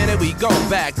 vocab. The minute we go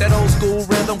back, that old school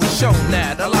rhythm we show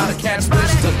that. A lot of cats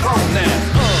wish to clone that.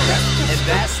 And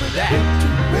that's that.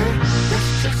 That's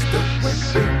just the way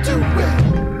we do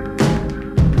it.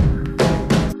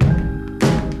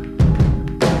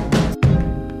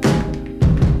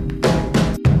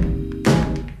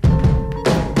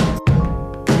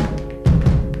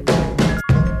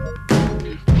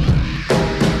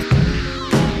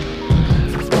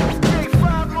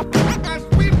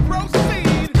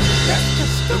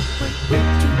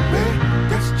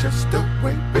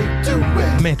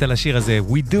 מת על השיר הזה,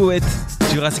 We Do It,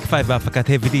 ג'ורסיק 5 בהפקת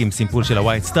heavy D עם סימפול של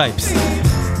ה-White Stripes.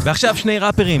 ועכשיו 2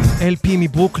 ראפרים, LP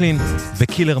מברוקלין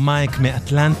וקילר מייק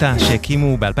מאטלנטה,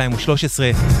 שהקימו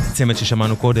ב-2013 צמד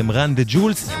ששמענו קודם, Run the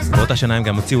Jewels. באותה שנה הם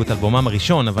גם הוציאו את אלבומם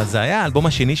הראשון, אבל זה היה האלבום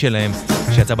השני שלהם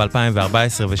שיצא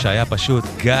ב-2014 ושהיה פשוט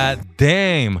God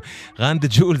damn. Run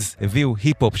the Jewels הביאו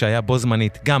היפ-הופ שהיה בו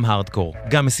זמנית גם הארדקור,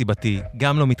 גם מסיבתי,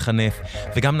 גם לא מתחנף,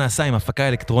 וגם נעשה עם הפקה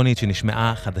אלקטרונית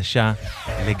שנשמעה חדשה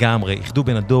לגמרי. איחדו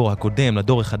בין הדור הקודם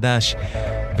לדור החדש,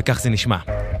 וכך זה נשמע.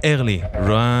 Early,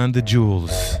 Run the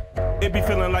Jewels. It be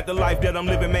feeling like the life that I'm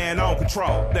living, man, I don't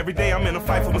control. Every day I'm in a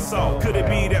fight for my soul. Could it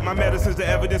be that my medicine's the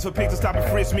evidence for pigs to stop and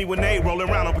frisk me when they rolling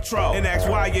around on patrol? And ask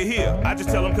why you're here. I just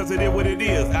tell them cause it is what it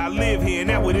is. I live here and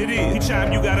that's what it is. Each time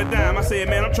you got a dime, I say,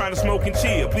 man, I'm trying to smoke and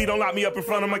chill. Please don't lock me up in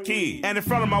front of my kid. And in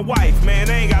front of my wife, man,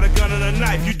 I ain't got a gun and a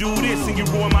knife. You do this and you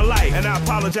ruin my life. And I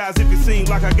apologize if it seems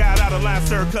like I got out of line,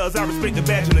 sir, cause I respect the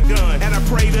badge and the gun. And I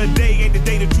pray the day ain't the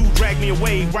day that you drag me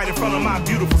away right in front of my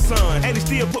beautiful son. And they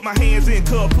still put my hands in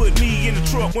cup, put me in the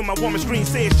truck when my woman scream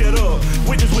said shut up.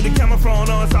 Witness with the camouflage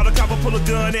on, saw the copper pull a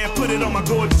gun and put it on my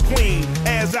gorgeous queen.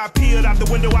 As I peered out the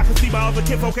window, I could see my other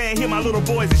kinfolk and hear my little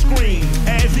boys scream.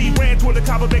 As he ran toward the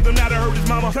copper, begged him not to hurt his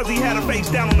mama, cause he had her face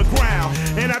down on the ground.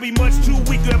 And I be much too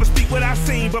weak to ever speak what I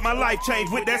seen, but my life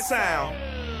changed with that sound.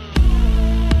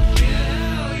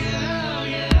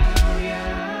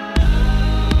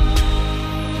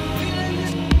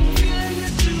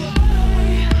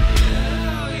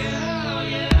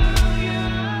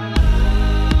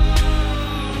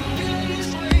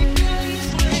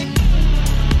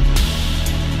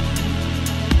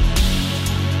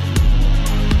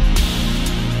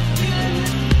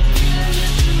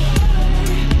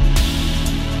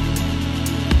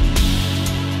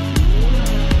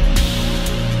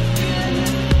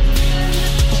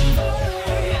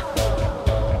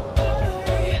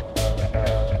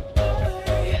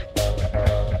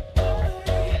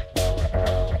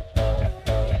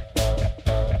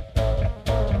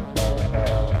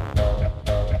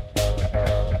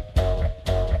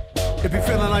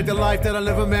 life that I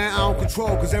live in, man, I don't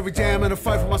control. Cause every day I'm in a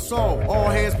fight for my soul. All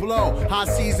hands below, high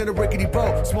seas in a rickety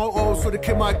boat. Smoke O's so the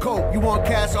kid might cope. You want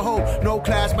cash or hope? No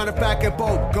class, matter of fact, get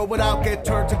both. Go without, get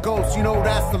turned to ghosts. You know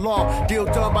that's the law. Deal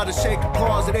done by the shake of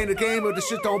claws. It ain't a game if the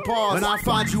shit don't pause. And I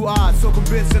find you odd, so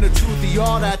convinced in the truth of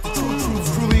y'all that the truth's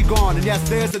truly gone. And yes,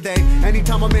 there's a day.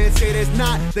 Anytime a man say there's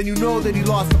not, then you know that he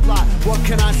lost the plot. What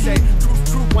can I say?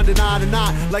 Truth, one denied or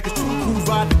not. Like a true who's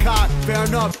ride the cot. Fair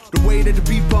enough, the way that the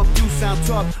beat bump do sound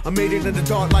tough. I made it in the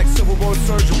dark like Civil War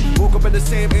surgery. Woke up in the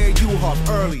same air you huff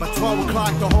early. By 12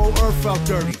 o'clock, the whole earth felt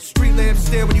dirty. Street lamps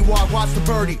stare when you walk, watch the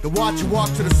birdie. The watch you walk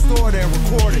to the store there,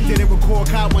 record it. Didn't record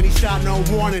cop when he shot, no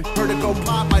warning. Heard it go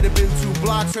pop, might have been 2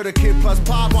 blocks. Heard a kid plus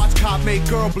pop, watch cop make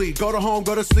girl bleed. Go to home,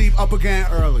 go to sleep, up again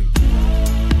early.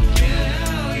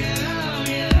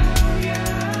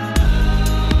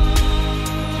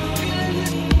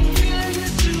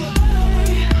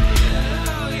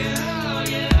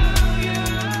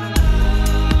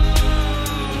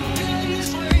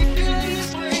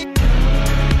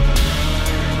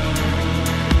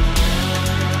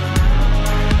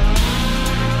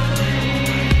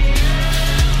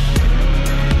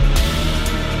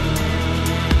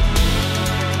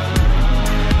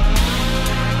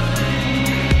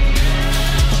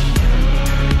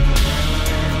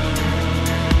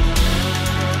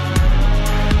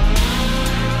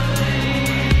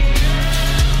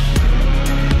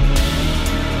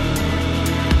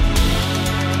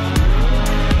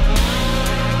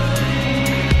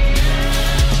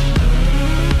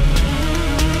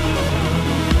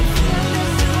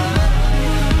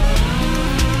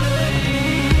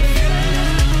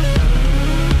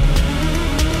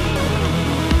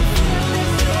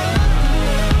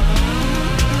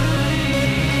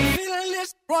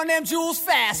 them jewels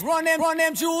fast, run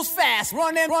them jewels fast,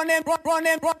 run them,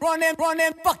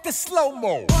 fuck the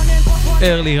slow-mo.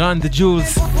 Early Run the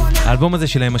Jewels, האלבום הזה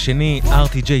שלהם השני,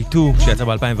 RTJ2, שיצא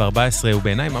ב-2014, הוא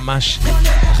בעיניי ממש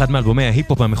אחד מאלבומי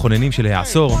ההיפ-הופ המכוננים של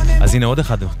העשור, אז הנה עוד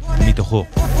אחד מתוכו,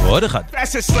 ועוד אחד.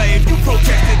 Fashion slave, you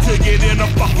protested to get in a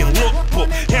fucking lookbook.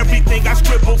 Everything I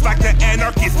scribbled like the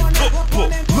anarchist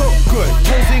cookbook. Look good,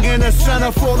 posing in the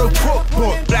center for the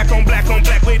cookbook. Black on black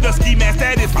with the ski mask,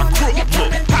 that is my crook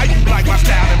look. How you like my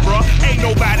styling, bruh? Ain't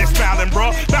nobody smiling,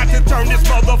 bruh. About to turn this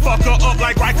motherfucker up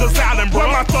like Rikers Island,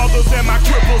 bruh. My thuggers and my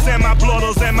cripples and my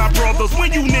blooders and my brothers. When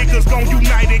you niggas gon'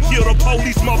 unite and kill the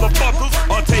police motherfuckers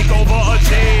or take over a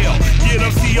jail, get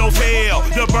them CO's hell.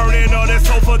 The burning of that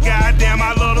sofa, goddamn,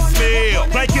 I love the smell.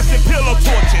 Blankets and pillow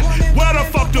torching, where the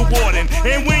fuck the warden?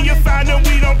 And when you find them,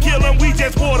 we don't kill them, we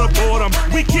just waterboard them.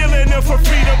 We killing them for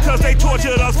freedom, cause they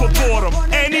tortured us for boredom.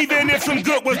 And even if some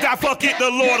good ones die, fuck it, the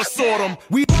Lord will sort them.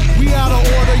 We out of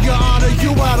order, your honor,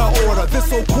 you out of order. This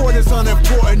whole court is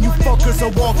unimportant, you fuckers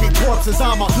are walking corpses.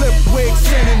 I'm a clip wig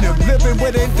synonym, living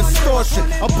within distortion.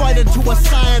 I bite into a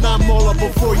cyanide molar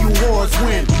before you whores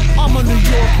win. I'm a New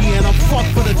Yorkie and I'm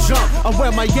fucked for the jump. I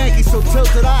wear my Yankees so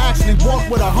tilted, I actually walk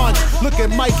with a hunch. Look at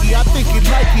Mikey, I think he's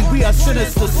likey, we are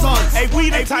sinister sons. Hey, we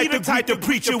the type to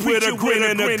preach it with a grin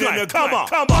and a gun. Come on,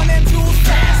 come on.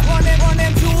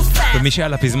 ומי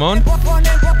שעל הפזמון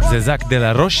זה זק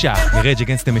דלה רושה מרג'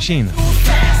 אגנסט המשין.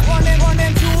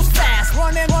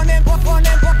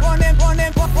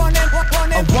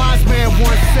 A wise man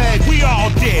once said, we all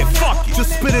dead, fuck it.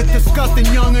 Just spit it disgusting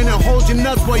youngin' and hold your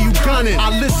nuts while you gunning. I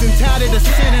listened tatted the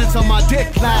sentence on my dick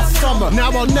last summer. Now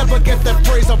I'll never get that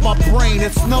phrase off my brain,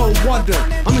 it's no wonder.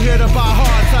 I'm here to buy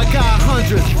hearts, I got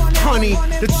hundreds. Honey,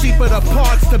 the cheaper the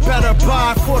parts, the better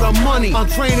buy for the money. I'm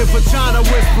training vagina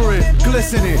whispering,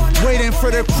 glistening, waiting for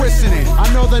the christening. I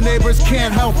know the neighbors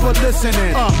can't help but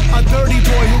listening. A dirty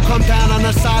boy who come down on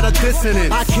the side of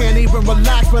dissonance. I can't even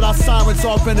relax without sirens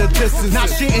off in the distance. Not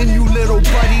shitting you little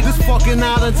buddy, this fucking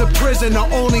island's a prison. The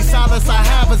only solace I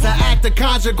have is an act of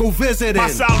conjugal visiting. My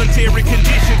solitary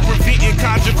conditions preventing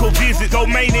conjugal visits.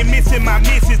 Domaining missing my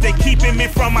misses, they keeping me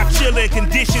from my chilling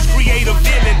conditions. Create a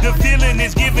villain, the villain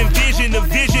is giving vision. The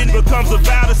vision becomes a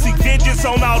vow to seek vengeance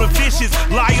on all the vicious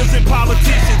liars and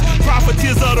politicians,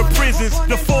 profiteers of the prisons,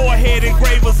 the forehead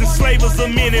engravers and slavers of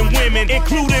men and women,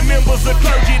 including members of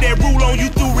clergy that rule on you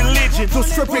through religion. So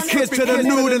strip your kids to the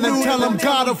nude and then tell them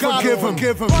God will forgive them.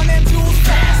 Run them jewels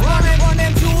fast, run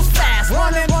them jewels fast,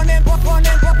 run them jewels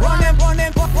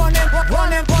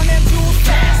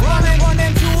fast, run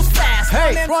them jewels fast,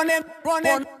 hey, run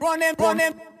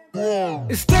them.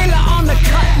 It's Taylor on the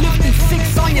cut, lifting 6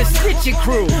 Focus on your stitching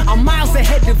crew. I'm miles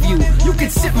ahead of you. You can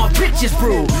sip my bitches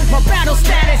brew. My battle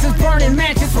status is burning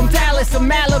mansions from Dallas to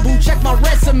Malibu. Check my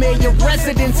resume. Your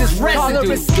residence is residue. Call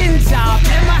her a skin job.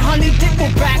 And my honey dick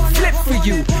will backflip for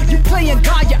you. You playing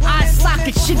God, your eye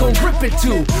socket, she gon' rip it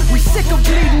too. We sick of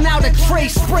bleeding out a tray,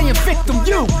 spraying victim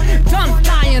you. Done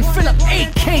dying, Philip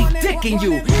AK dicking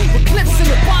you. Eclipse in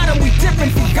the bottom, we dipping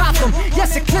from Gotham.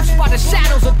 Yes, eclipsed by the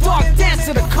shadows, a dark dance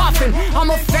to the coffin. I'm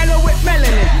a fellow with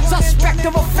melanin, suspect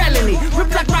of a felony.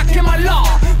 Rip like rock in my law,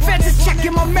 feds is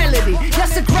checking my melody.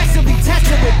 Yes, aggressively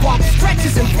tested with bump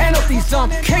stretches and penalties.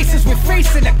 Cases we're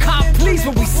facing, a cop please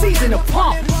when we season a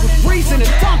pump. With reason to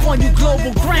dump on you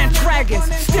global grand dragons.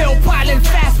 Still piling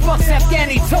fast bucks,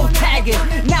 Afghani toe tagging.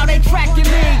 Now they tracking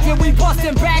me, yeah, we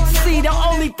busting backseat. The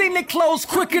only thing that close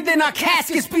quicker than our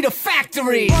caskets be the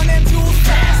factory. Running too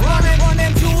fast,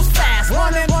 running too fast,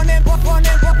 running too fast, running too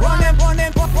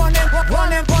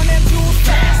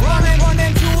fast,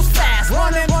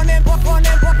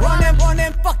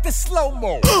 running, fuck the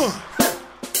slow-mo.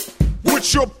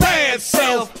 With your bad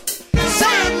self,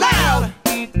 say it loud.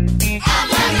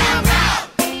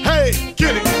 Hey,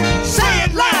 get it. Say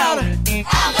it loud.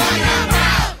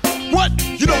 What?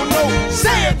 You don't know?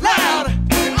 Say it loud.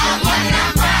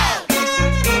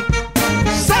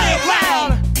 Say it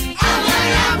loud.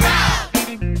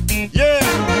 Yeah,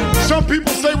 some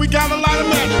people say we got a lot of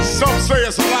manners. Some say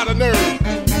it's a lot of nerve.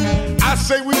 I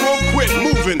say we won't quit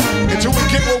moving until we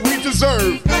get what we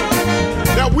deserve.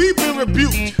 Now we've been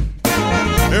rebuked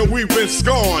and we've been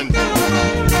scorned.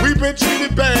 We've been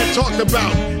treated bad, talked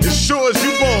about as sure as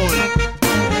you born.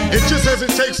 It just as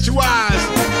it takes two eyes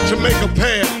to make a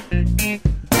pair.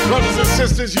 Brothers and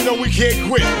sisters, you know we can't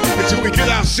quit until we get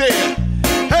our share.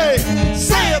 Hey,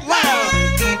 say it loud.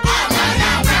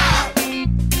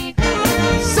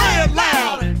 Say it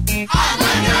loud.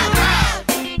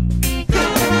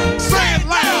 Say it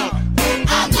loud.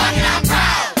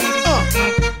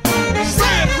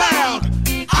 Say it loud.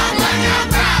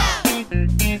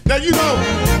 Now you know,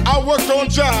 I worked on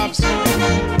jobs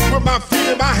with my feet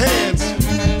and my hands.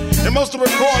 And most of the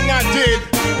recording I did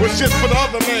was just for the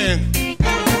other man.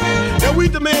 Now we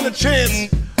demand a chance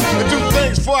to do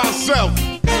things for ourselves.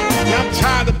 And I'm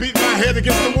tired of beating my head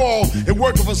against the wall and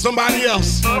working for somebody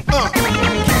else.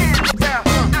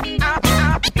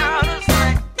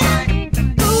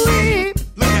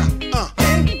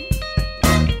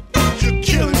 You're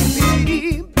killing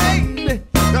me, baby.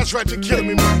 That's right, you're killing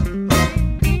me, man.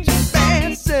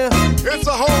 It's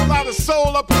a whole lot of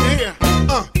soul up in here.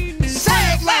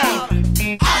 Say it loud. I'm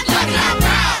looking out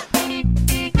proud.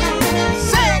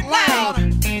 Say it loud.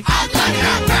 I'm looking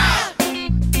out proud.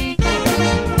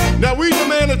 Now we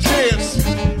demand a chance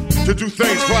to do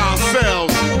things for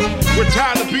ourselves. We're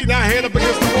tired of beating our head up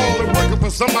against the wall and working for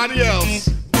somebody else.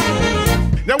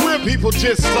 Now we're people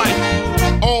just like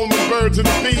all the birds and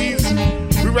the bees.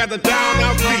 We rather down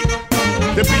our feet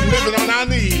than be living on our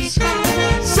knees.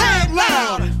 Say it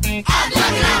loud. I'm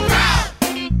looking out proud.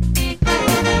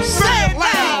 Say it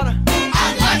loud.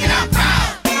 I'm looking out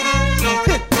proud.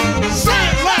 Say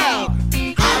it loud.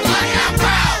 I'm looking out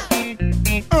proud.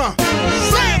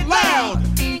 Say it loud.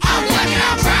 I'm looking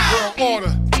out proud.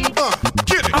 Order.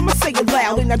 Get it. I'ma say it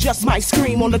loud and I just might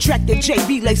scream on the track that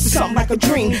JB laces something like a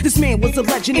dream. This man was a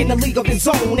legend in a league of his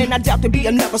own, and I doubt to be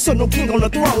another, so no king on the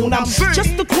throne. I'm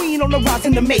just the queen on the rise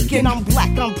in the making. I'm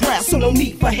black, I'm proud, so no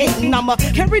need for hating. I'ma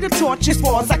carry the torch as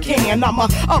far as I can. I'ma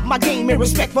up my game in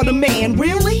respect for the man.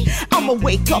 Really? I'ma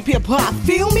wake up hip-hop,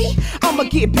 feel me? I'ma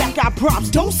get back our props,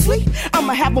 don't sleep.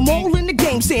 I'ma have them all in the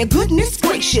game saying, goodness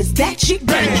gracious, that shit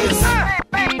dangerous.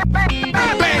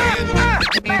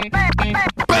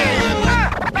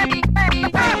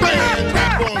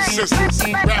 Rap on, sisters.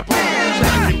 Rap on.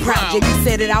 Proud, JB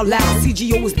said it out loud.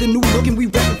 CGO is the new look and we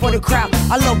rapping for the crowd.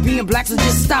 I love being black, so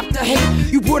just stop the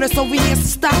hate. You brought us over here, so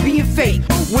stop being fake.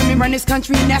 Women run this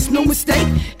country and that's no mistake.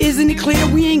 Isn't it clear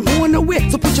we ain't going nowhere?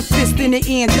 So put your fist in the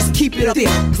air and just keep it up there.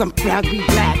 Cause I'm proud to be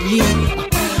black, yeah.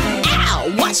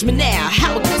 Watch me now,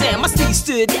 how it damn. I see you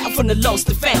stood out from the lost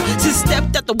to found. Just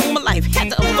stepped out the womb of life,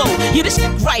 had to unfold. Yeah, this shit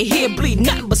right here bleed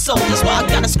nothing but soul. That's why I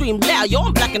gotta scream loud, yo,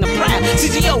 I'm black and I'm proud.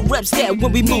 CGO reps that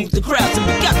when we move the crowd. So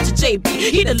we got to JB,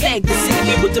 he the legacy.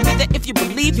 He put to me that if you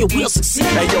believe, you will succeed.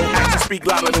 Hey yo, actions speak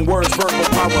louder than words, verbal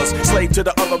powers. Slave to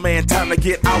the other man, time to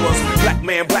get ours. Black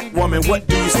man, black woman, what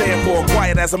do you stand for?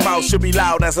 Quiet as a mouse, should be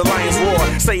loud as a lion's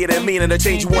roar. Say it and mean it, the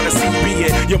change you wanna see, be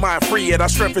it. Your mind free it, our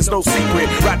strength is no secret.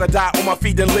 Rather die on my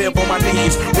feet than live on my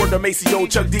knees. Word to Maceo,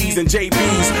 Chuck D's and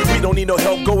JB's. We don't need no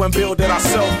help, go and build it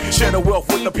ourselves. Share the wealth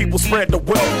with the people, spread the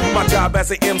wealth. My job as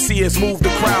an MC is move the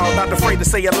crowd. Not afraid to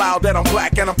say it loud that I'm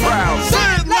black and I'm proud.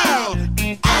 Say it loud.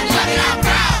 I'm black and I'm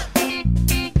proud.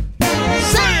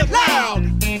 loud.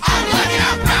 I'm black and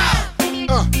I'm proud.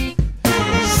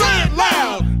 Say it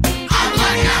loud. I'm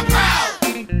black and I'm proud.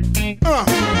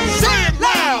 Say it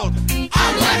loud.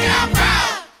 I'm black and I'm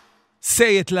proud.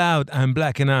 Say it loud, I'm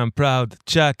black and I'm proud,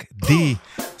 צ'אק די,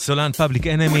 סולן פאבליק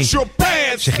אנמי,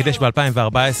 שחידש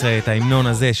ב-2014 את ההמנון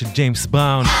הזה של ג'יימס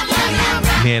בראון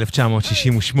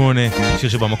מ-1968, שיר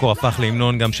שבמקור הפך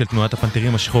להמנון גם של תנועת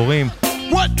הפנתרים השחורים,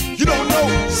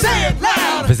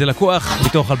 וזה לקוח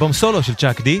מתוך אלבום סולו של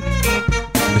צ'אק די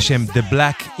בשם The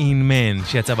Black in Man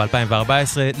שיצא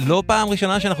ב-2014. לא פעם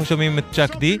ראשונה שאנחנו שומעים את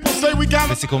צ'אק די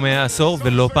בסיכומי העשור,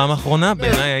 ולא פעם אחרונה.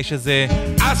 בעיניי האיש הזה,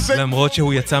 למרות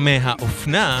שהוא יצא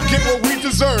מהאופנה,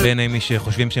 בעיניי מי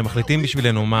שחושבים שהם מחליטים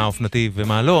בשבילנו מה האופנתי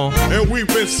ומה לא,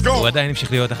 הוא עדיין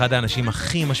המשיך להיות אחד האנשים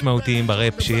הכי משמעותיים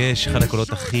בראפ שיש, אחד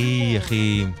הקולות הכי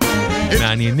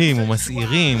מעניינים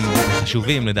ומסעירים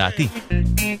וחשובים לדעתי.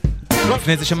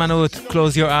 לפני זה שמענו את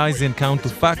Close Your Eyes and Count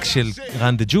to Fuck של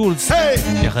Run the Jewels,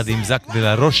 יחד עם זק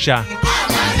דה ראשה,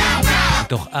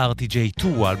 מתוך RTJ2,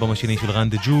 האלבום השני של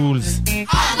Run the Jewels,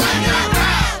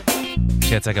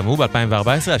 שיצא גם הוא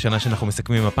ב-2014, השנה שאנחנו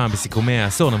מסכמים הפעם בסיכומי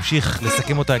העשור. נמשיך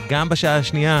לסכם אותה גם בשעה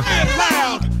השנייה,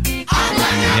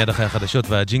 מיד אחרי החדשות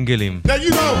והג'ינגלים.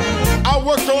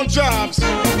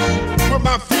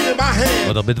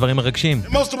 עוד הרבה דברים מרגשים,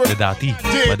 לדעתי,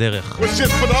 בדרך.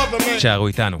 שערו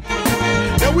איתנו.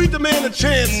 Now we demand a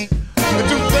chance to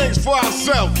do things for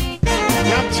ourselves.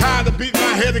 I'm tired of beating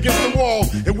my head against the wall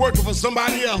and working for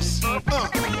somebody else.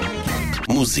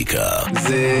 מוזיקה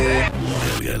זה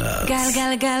גלגלת.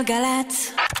 גלגלגלגלת.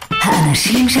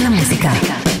 האנשים של המוזיקה.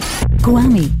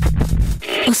 קוואמי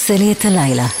עושה לי את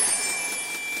הלילה.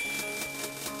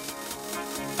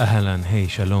 אהלן, היי,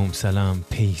 שלום, סלם,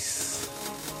 פייס.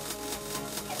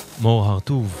 מור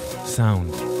הרטוב,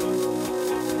 סאונד.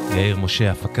 יאיר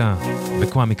משה הפקה,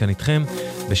 וקוואמי כאן איתכם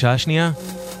בשעה שנייה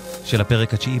של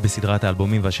הפרק התשיעי בסדרת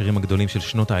האלבומים והשירים הגדולים של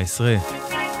שנות העשרה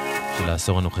של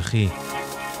העשור הנוכחי,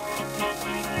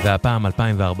 והפעם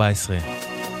 2014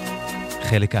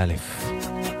 חלק א',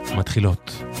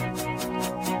 מתחילות.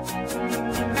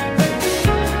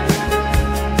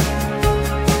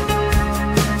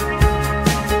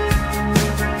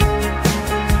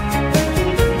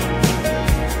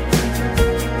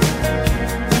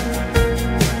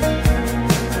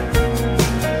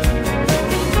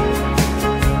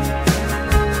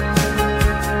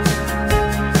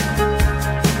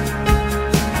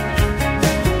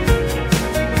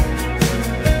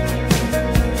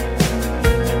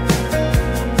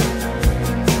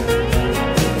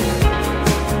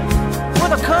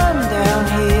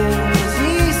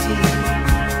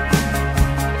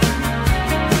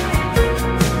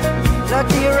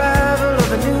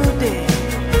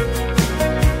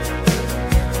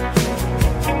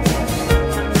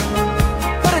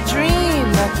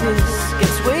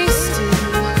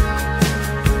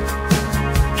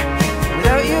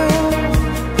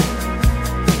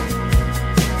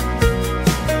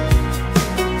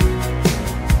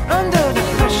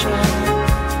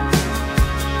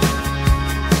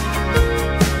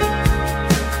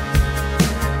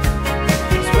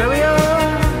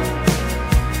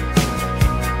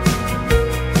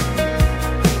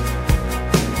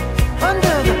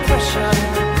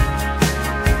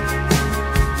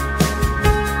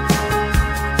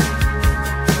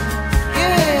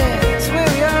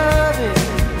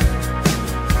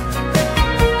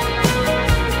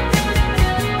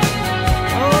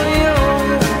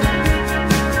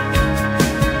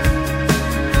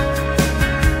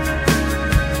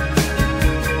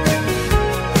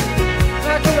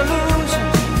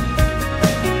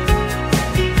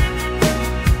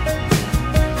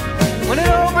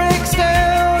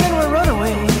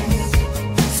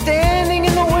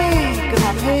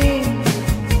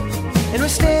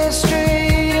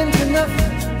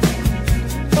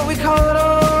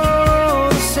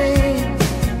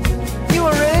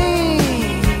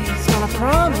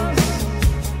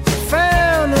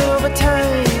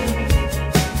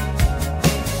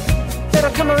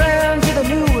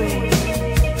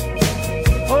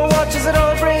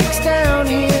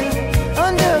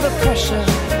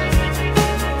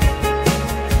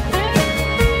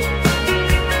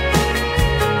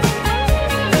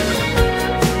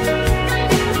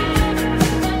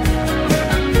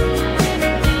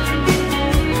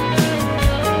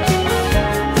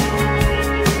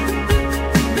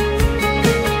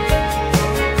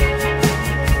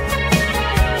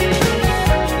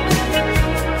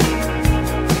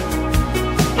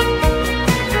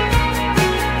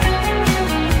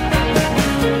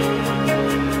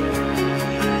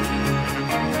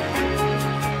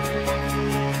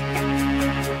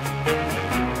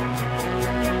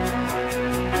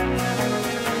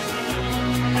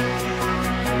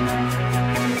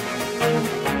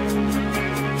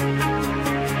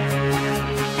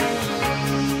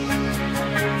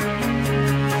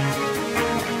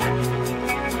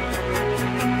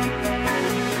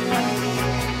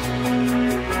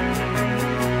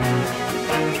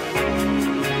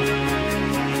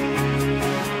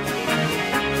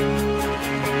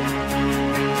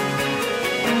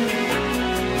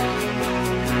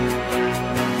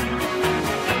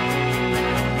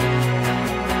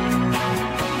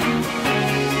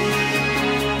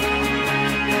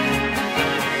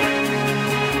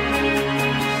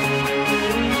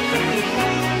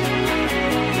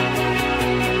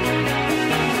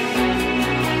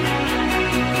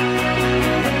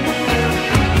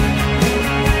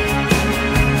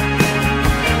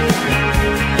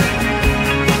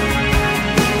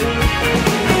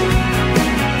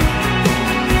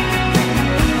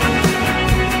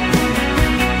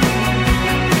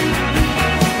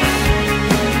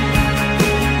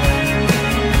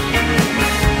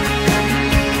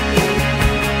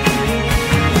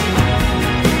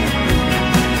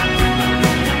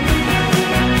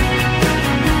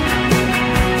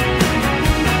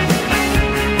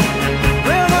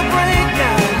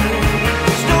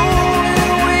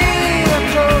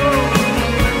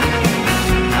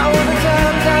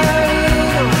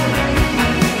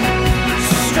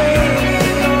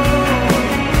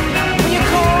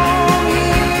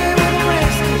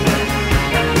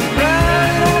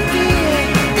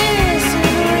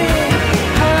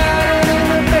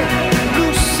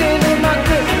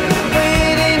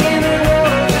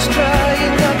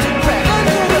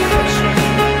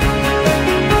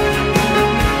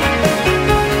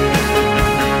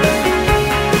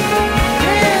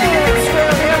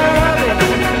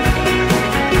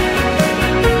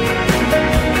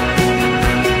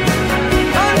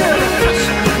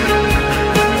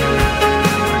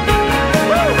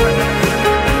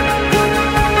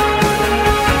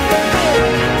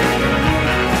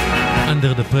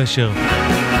 Under the Pressure,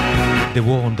 The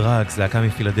War on Drugs, להקה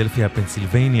מפילדלפיה,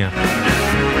 פנסילבניה.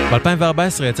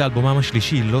 ב-2014 יצא אלבומם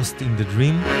השלישי, Lost in the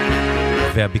Dream,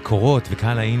 והביקורות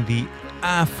וקהל האינדי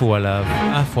עפו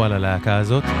על הלהקה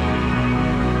הזאת.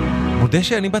 מודה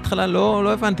שאני בהתחלה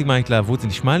לא הבנתי מה ההתלהבות, זה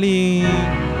נשמע לי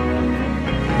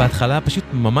בהתחלה פשוט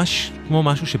ממש כמו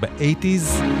משהו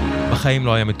שב-80s בחיים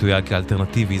לא היה מתויג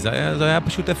כאלטרנטיבי, זה היה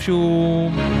פשוט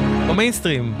איפשהו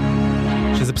במיינסטרים,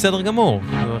 שזה בסדר גמור.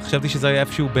 חשבתי שזה היה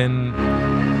איפשהו בין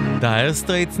Dire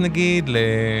Straits נגיד,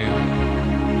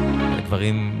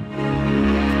 לדברים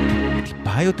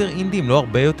טיפה יותר אינדים, לא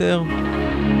הרבה יותר.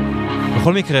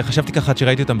 בכל מקרה, חשבתי ככה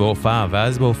שראיתי אותם בהופעה,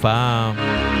 ואז בהופעה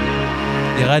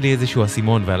ירד לי איזשהו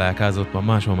אסימון, והלהקה הזאת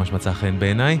ממש ממש מצא חן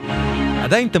בעיניי.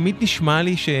 עדיין תמיד נשמע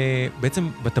לי שבעצם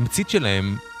בתמצית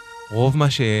שלהם, רוב מה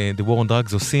ש-The War on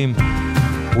Drugs עושים,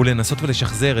 הוא לנסות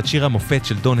ולשחזר את שיר המופת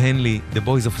של דון הנלי, The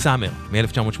Boys of Summer,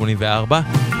 מ-1984.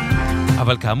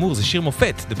 אבל כאמור, זה שיר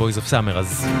מופת, The Boys of Summer,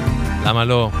 אז למה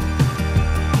לא?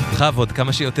 חבוד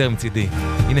כמה שיותר מצידי.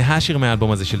 הנה השיר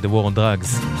מהאלבום הזה של The War on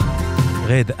Drugs,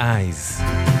 Red Eyes.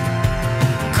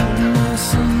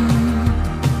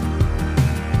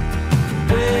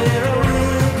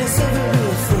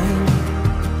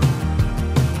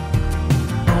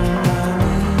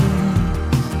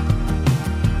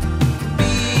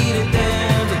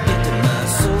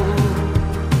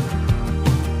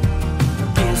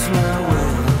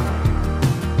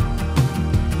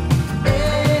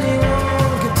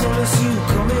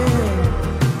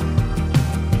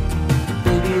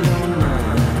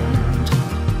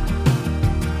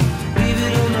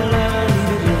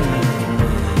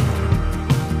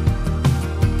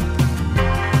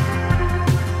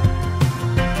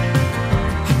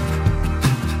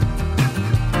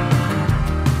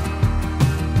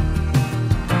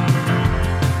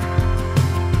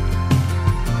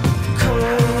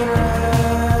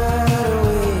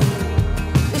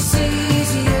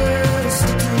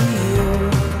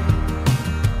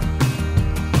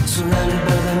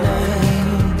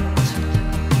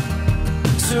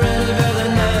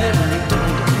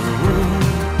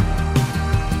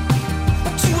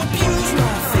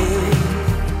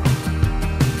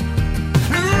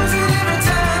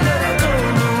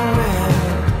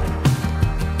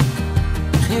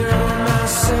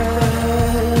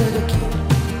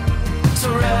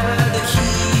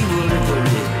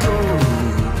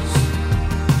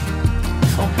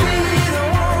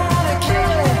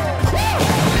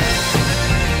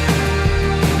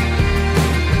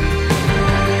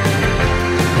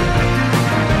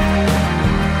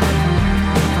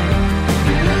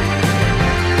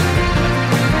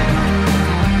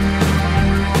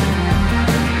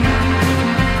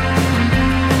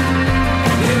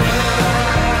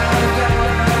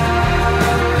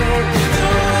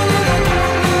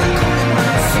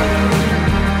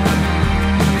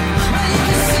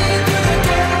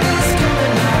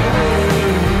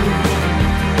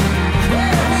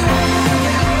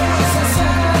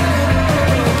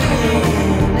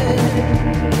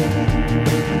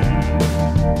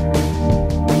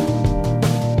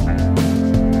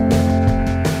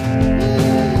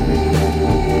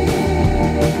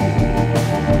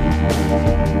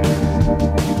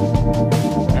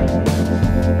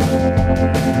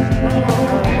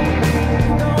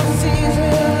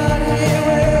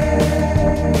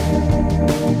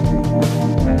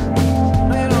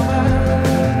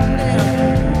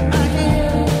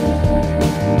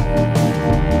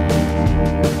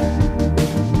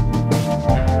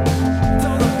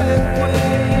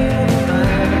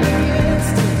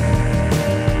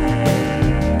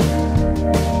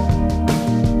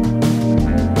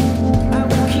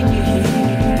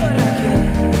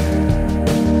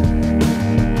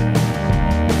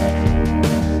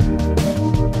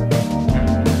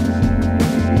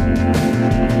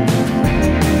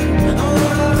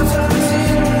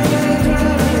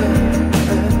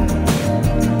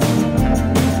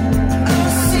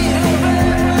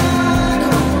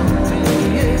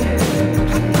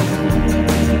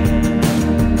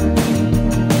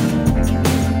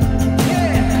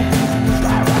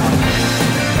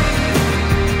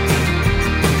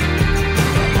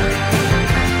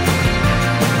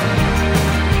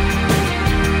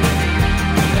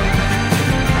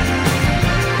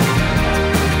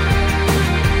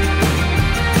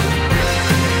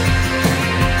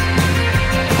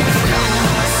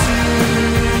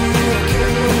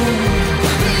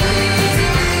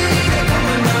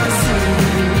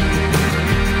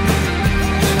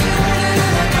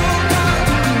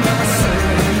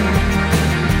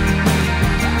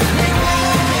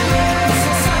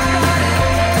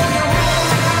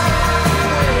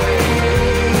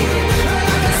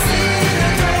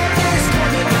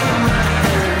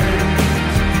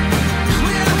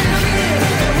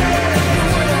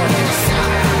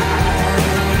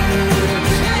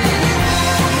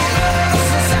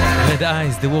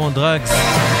 Eyes, The War on Drugs.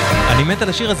 אני מת על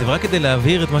השיר הזה, ורק כדי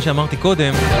להבהיר את מה שאמרתי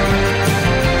קודם,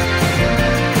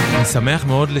 אני שמח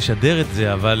מאוד לשדר את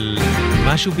זה, אבל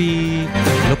משהו בי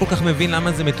לא כל כך מבין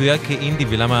למה זה מתויג כאינדי,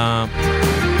 ולמה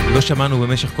לא שמענו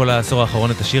במשך כל העשור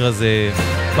האחרון את השיר הזה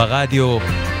ברדיו,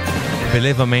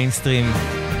 בלב המיינסטרים,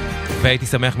 והייתי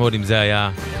שמח מאוד אם זה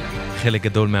היה חלק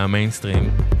גדול מהמיינסטרים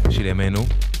של ימינו.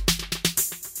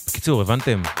 בקיצור,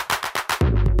 הבנתם?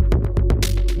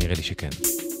 נראה לי שכן.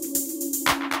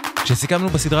 כשסיכמנו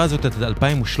בסדרה הזאת את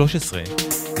 2013,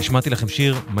 השמעתי לכם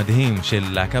שיר מדהים של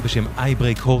להקה בשם I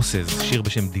Break Horses, שיר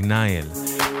בשם Denial.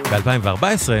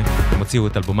 ב-2014 הם הוציאו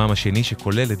את אלבומם השני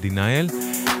שכולל את Denial,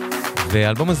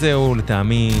 והאלבום הזה הוא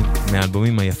לטעמי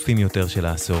מהאלבומים היפים יותר של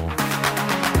העשור.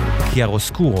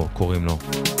 קיארוסקורו קוראים לו.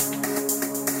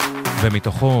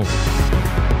 ומתוכו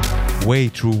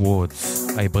Way True Words,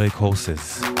 I Break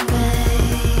Horses.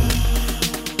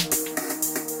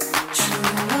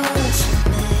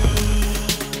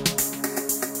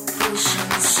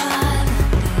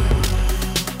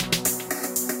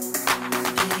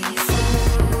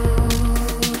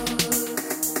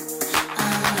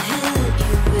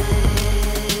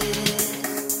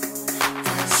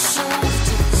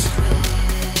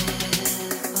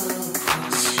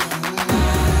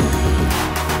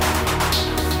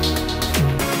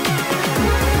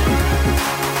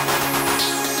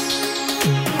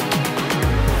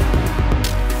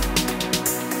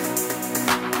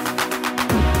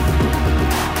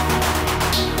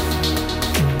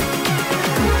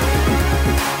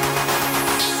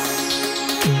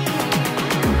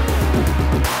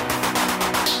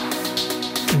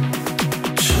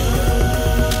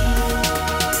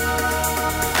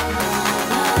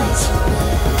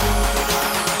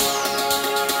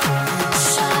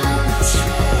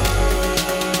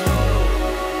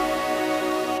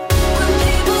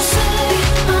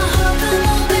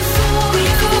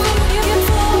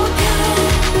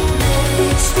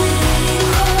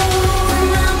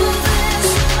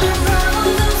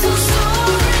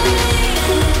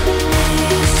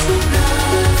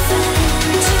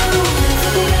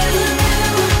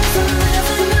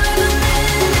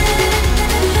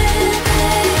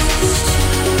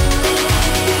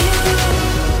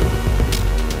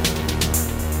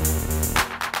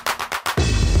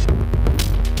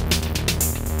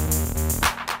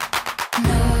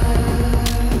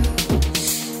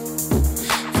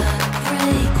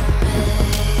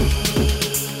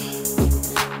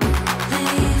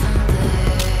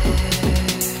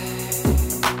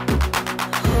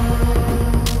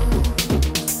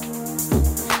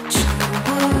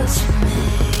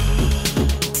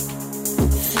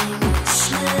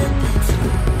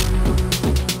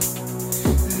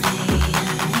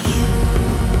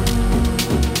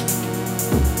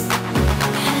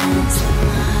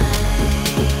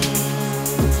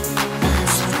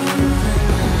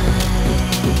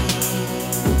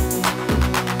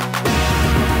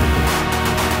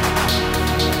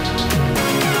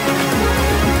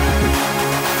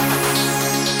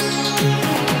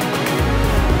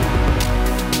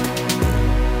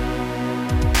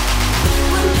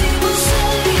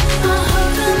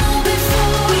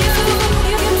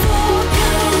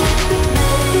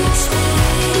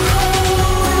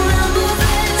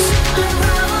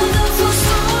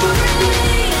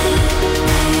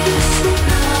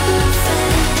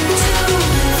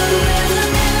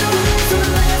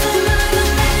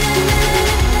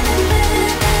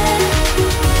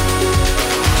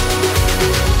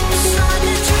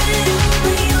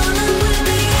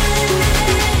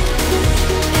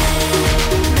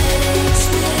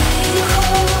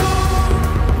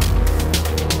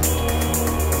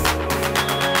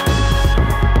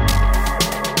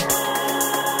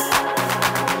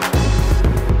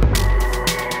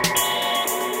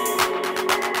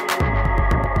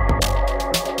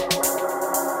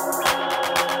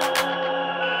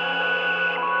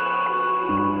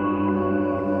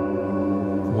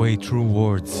 Way True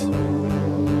Words,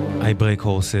 I Break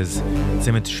Horses,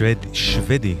 צמד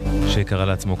שוודי שקרא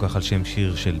לעצמו כך על שם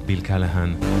שיר של ביל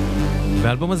קלהן.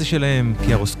 והאלבום הזה שלהם,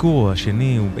 קיארוסקורו,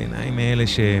 השני, הוא בעיניי מאלה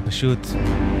שפשוט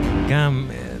גם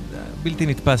בלתי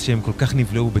נתפס שהם כל כך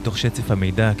נבלעו בתוך שצף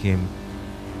המידע, כי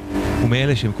הוא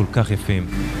מאלה שהם כל כך יפים.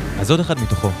 אז עוד אחד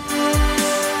מתוכו.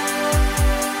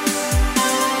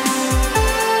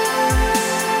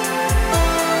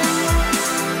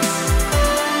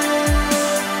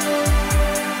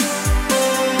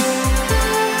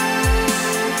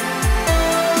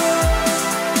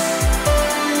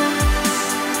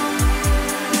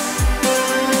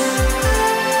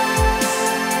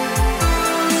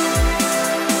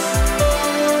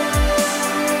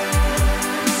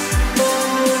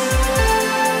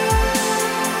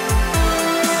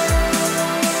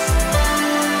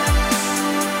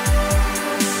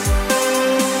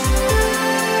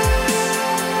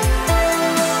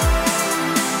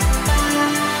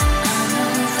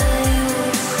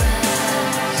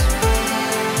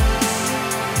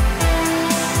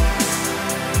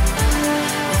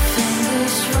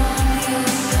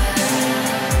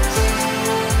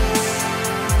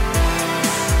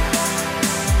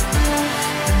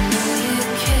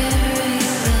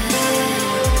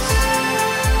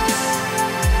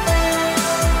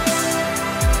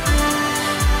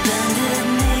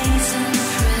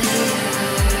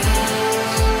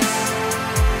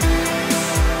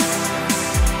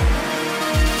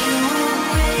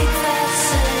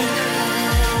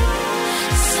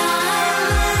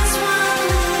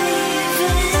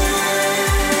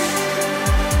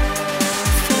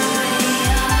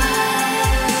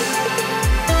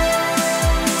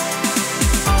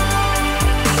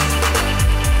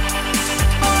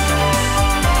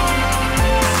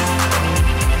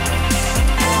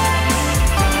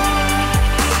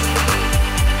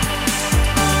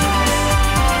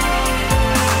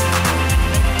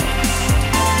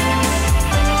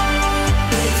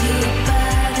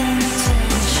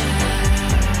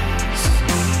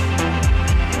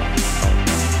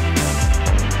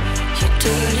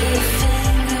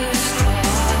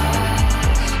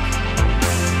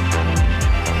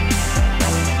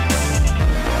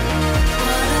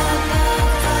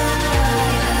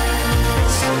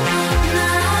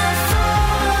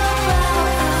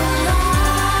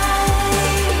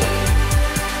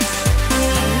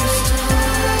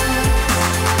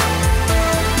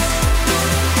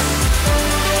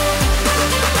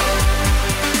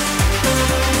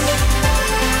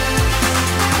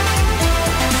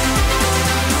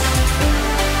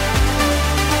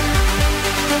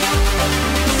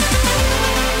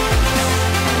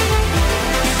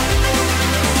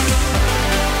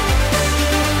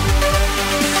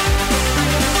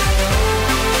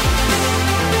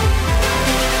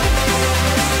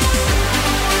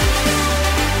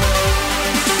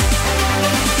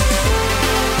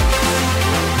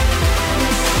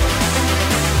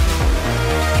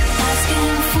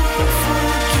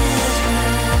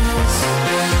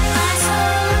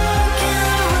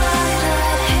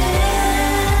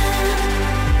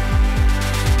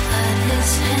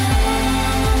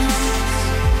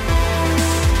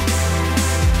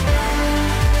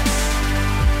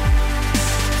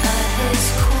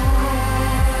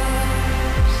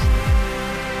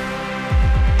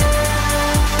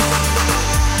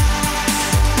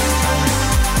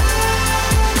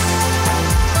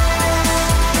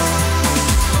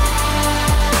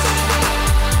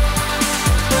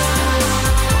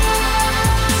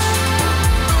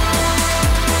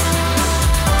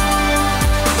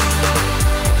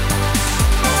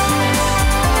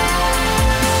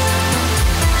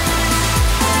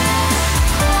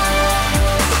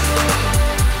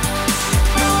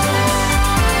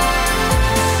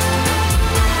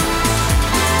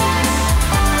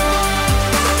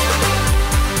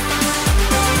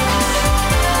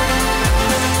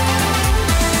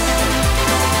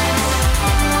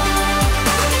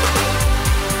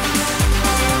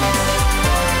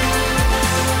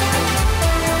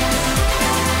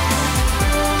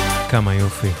 כמה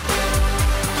יופי.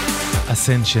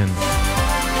 Ascension,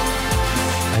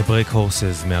 I Break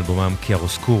Horses מאלבומם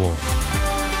קיארוסקורו.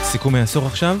 סיכום העשור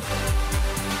עכשיו,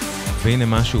 והנה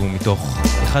משהו מתוך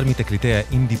אחד מתקליטי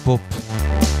האינדי פופ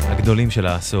הגדולים של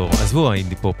העשור. עזבו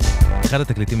האינדי פופ, אחד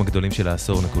התקליטים הגדולים של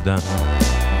העשור, נקודה.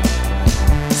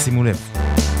 שימו לב.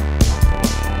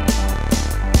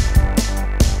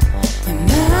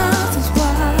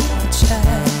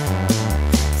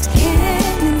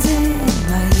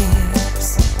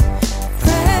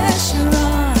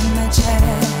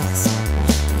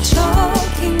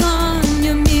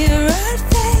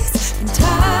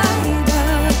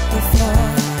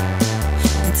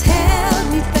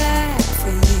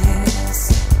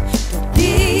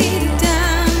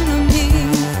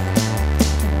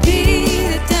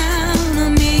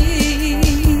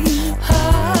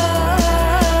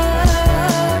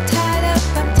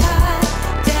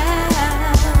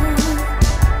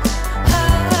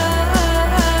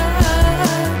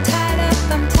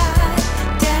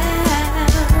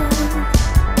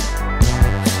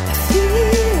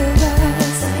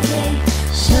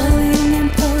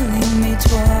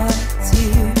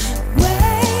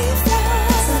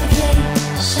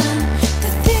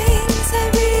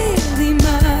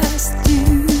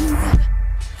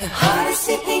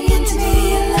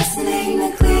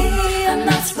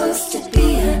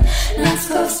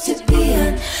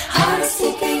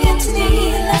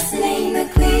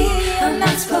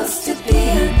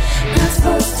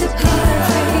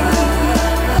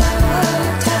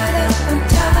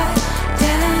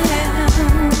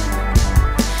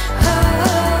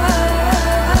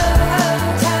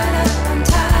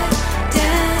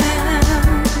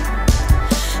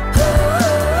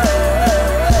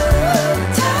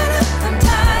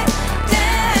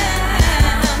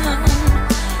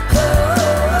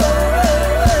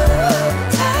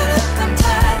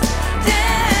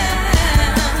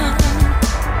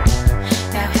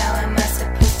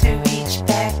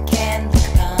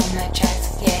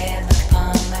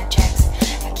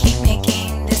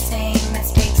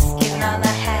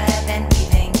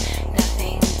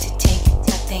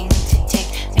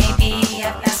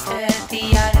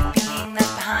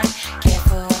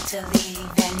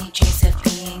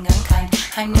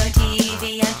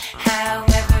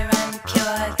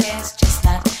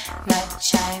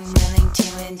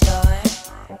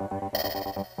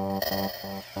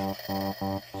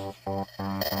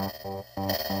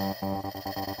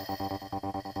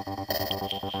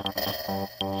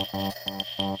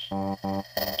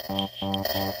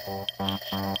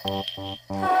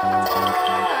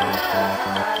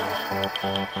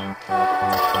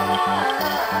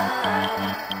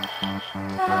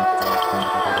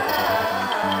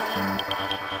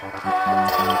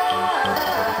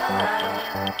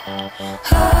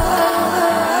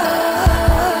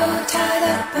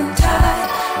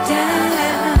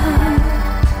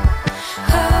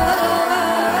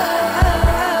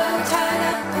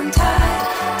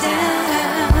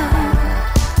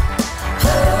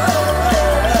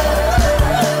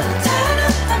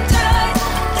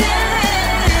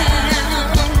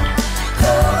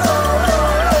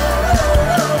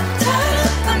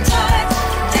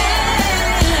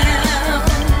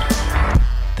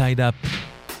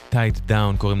 Tied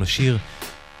Down קוראים לשיר,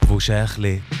 והוא שייך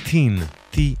לטין,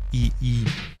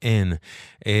 T-E-E-N.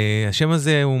 השם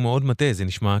הזה הוא מאוד מטה, זה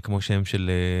נשמע כמו שם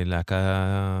של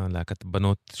להקת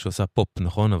בנות שעושה פופ,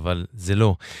 נכון? אבל זה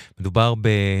לא. מדובר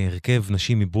בהרכב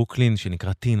נשים מברוקלין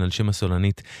שנקרא טין, על שם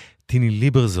הסולנית טיני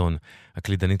ליברזון,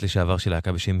 הקלידנית לשעבר של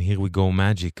להקה בשם Here We Go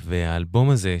Magic, והאלבום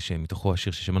הזה, שמתוכו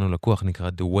השיר ששמענו לקוח, נקרא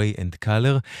The Way and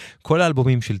Color. כל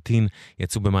האלבומים של טין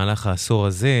יצאו במהלך העשור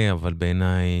הזה, אבל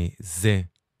בעיניי זה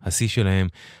השיא שלהם,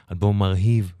 אלבום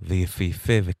מרהיב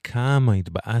ויפהפה, וכמה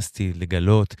התבאסתי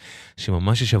לגלות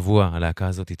שממש השבוע הלהקה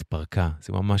הזאת התפרקה.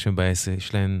 זה ממש מבאס,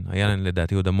 היה להם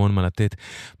לדעתי עוד המון מה לתת.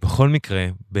 בכל מקרה,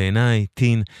 בעיניי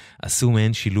טין עשו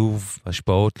מהן שילוב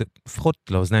השפעות, לפחות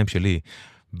לאוזניים שלי,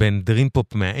 בין דרים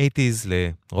פופ מה-80s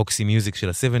לרוקסי מיוזיק של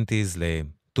ה-70s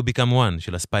ל-To Become One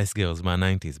של הספייס גרלס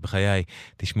מה-90s. בחיי,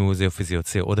 תשמעו איזה יופי זה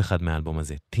יוצא, עוד אחד מהאלבום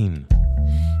הזה, טין.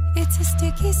 It's a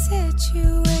sticky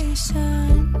situation,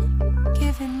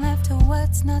 giving love to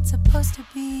what's not supposed to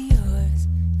be yours,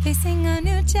 facing a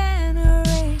new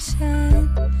generation.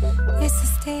 It's a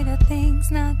state of things,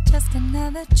 not just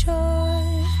another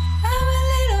chore. I'm a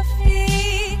little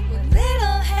feet with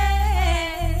little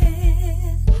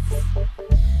hands,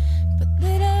 but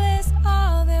little is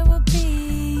all there will be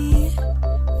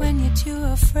when you're too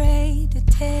afraid to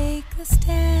take the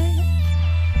stand.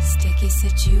 Sticky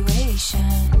situation.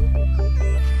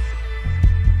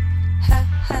 Ha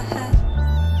ha ha.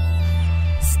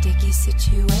 Sticky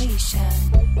situation.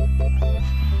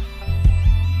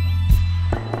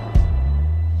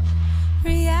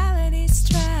 Reality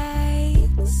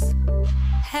strikes,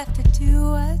 have to do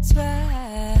what's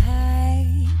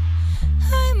right.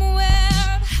 I'm aware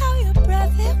of how your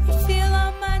breath it would feel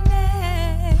on my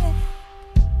neck.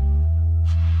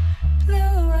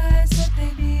 Blue eyes, oh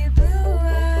baby, blue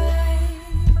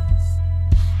eyes,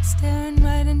 staring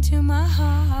right into my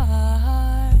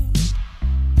heart.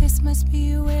 This must be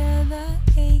where the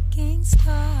aching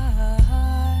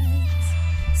starts.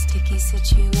 Sticky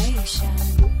situation.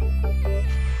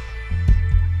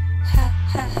 Ha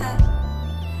ha ha.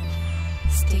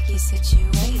 Sticky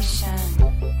situation.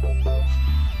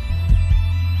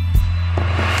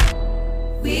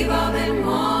 We've all been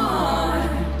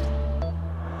warned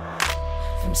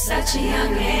from such a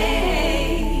young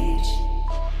age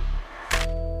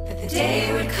that the day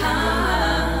would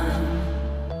come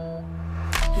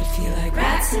we'd feel like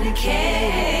rats in a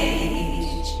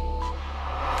cage.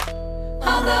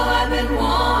 Although I've been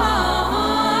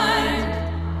warned,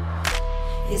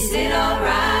 is it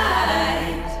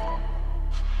alright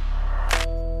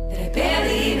that I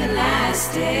barely even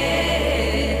lasted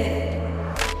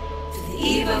to the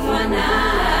eve of one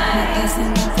night?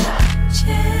 Isn't it the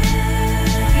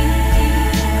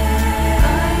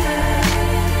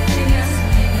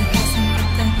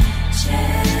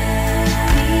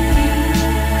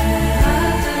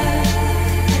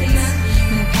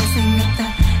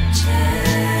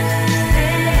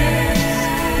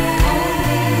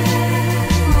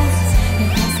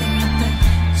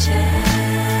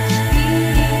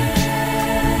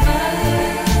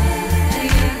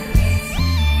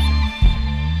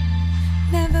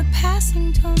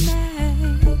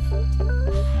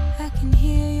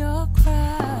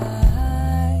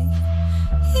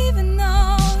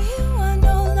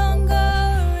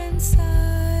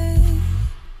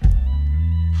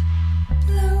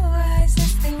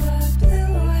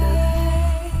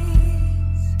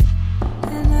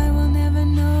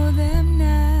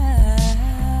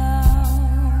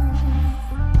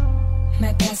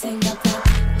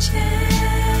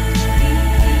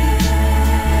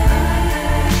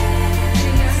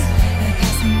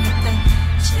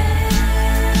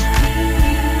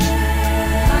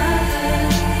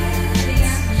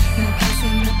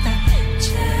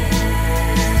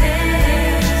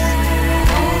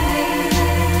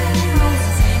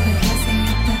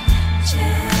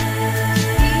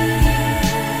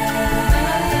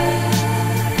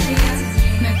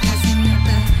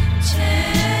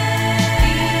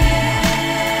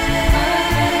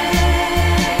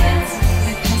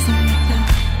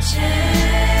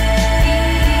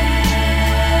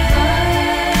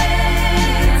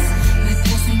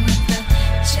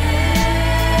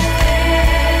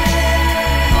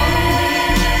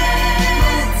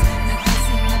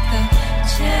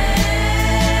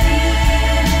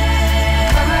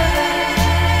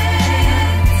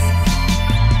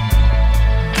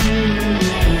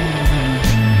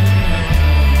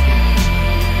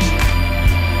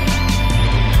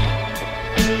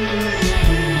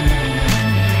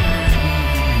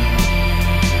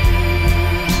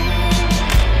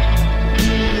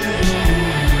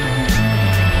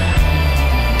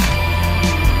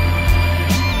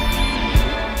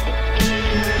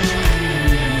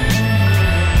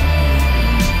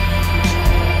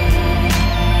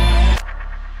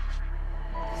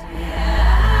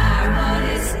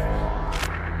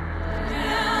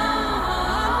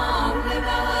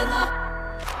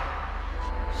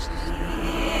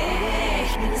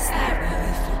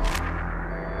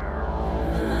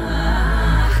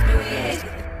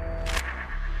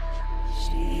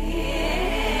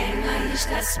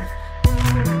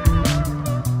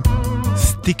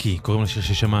סטיקי, קוראים לשיר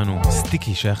ששמענו.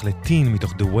 סטיקי שייך לטין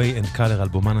מתוך The Way and Color,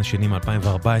 אלבומן השני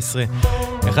מ-2014.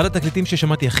 אחד התקליטים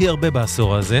ששמעתי הכי הרבה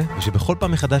בעשור הזה, ושבכל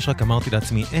פעם מחדש רק אמרתי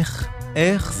לעצמי,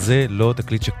 איך זה לא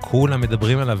תקליט שכולם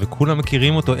מדברים עליו וכולם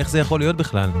מכירים אותו, איך זה יכול להיות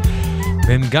בכלל?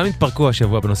 והם גם התפרקו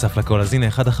השבוע בנוסף לכל, אז הנה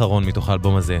אחד אחרון מתוך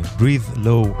האלבום הזה, Breathe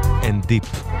Low and Deep,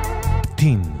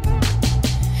 טין.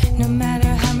 No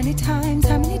matter how many times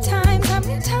I'm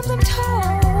told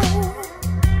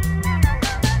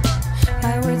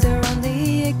my words are only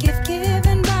a gift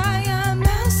given by a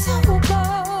mouth so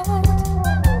bold.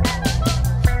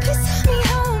 Please tell me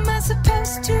how am I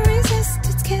supposed to resist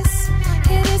its kiss?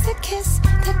 It is a kiss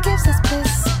that gives us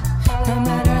bliss. No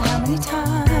matter how many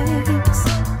times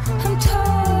I'm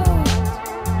told.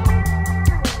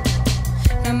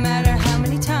 No matter how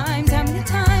many times I've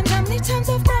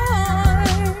learned.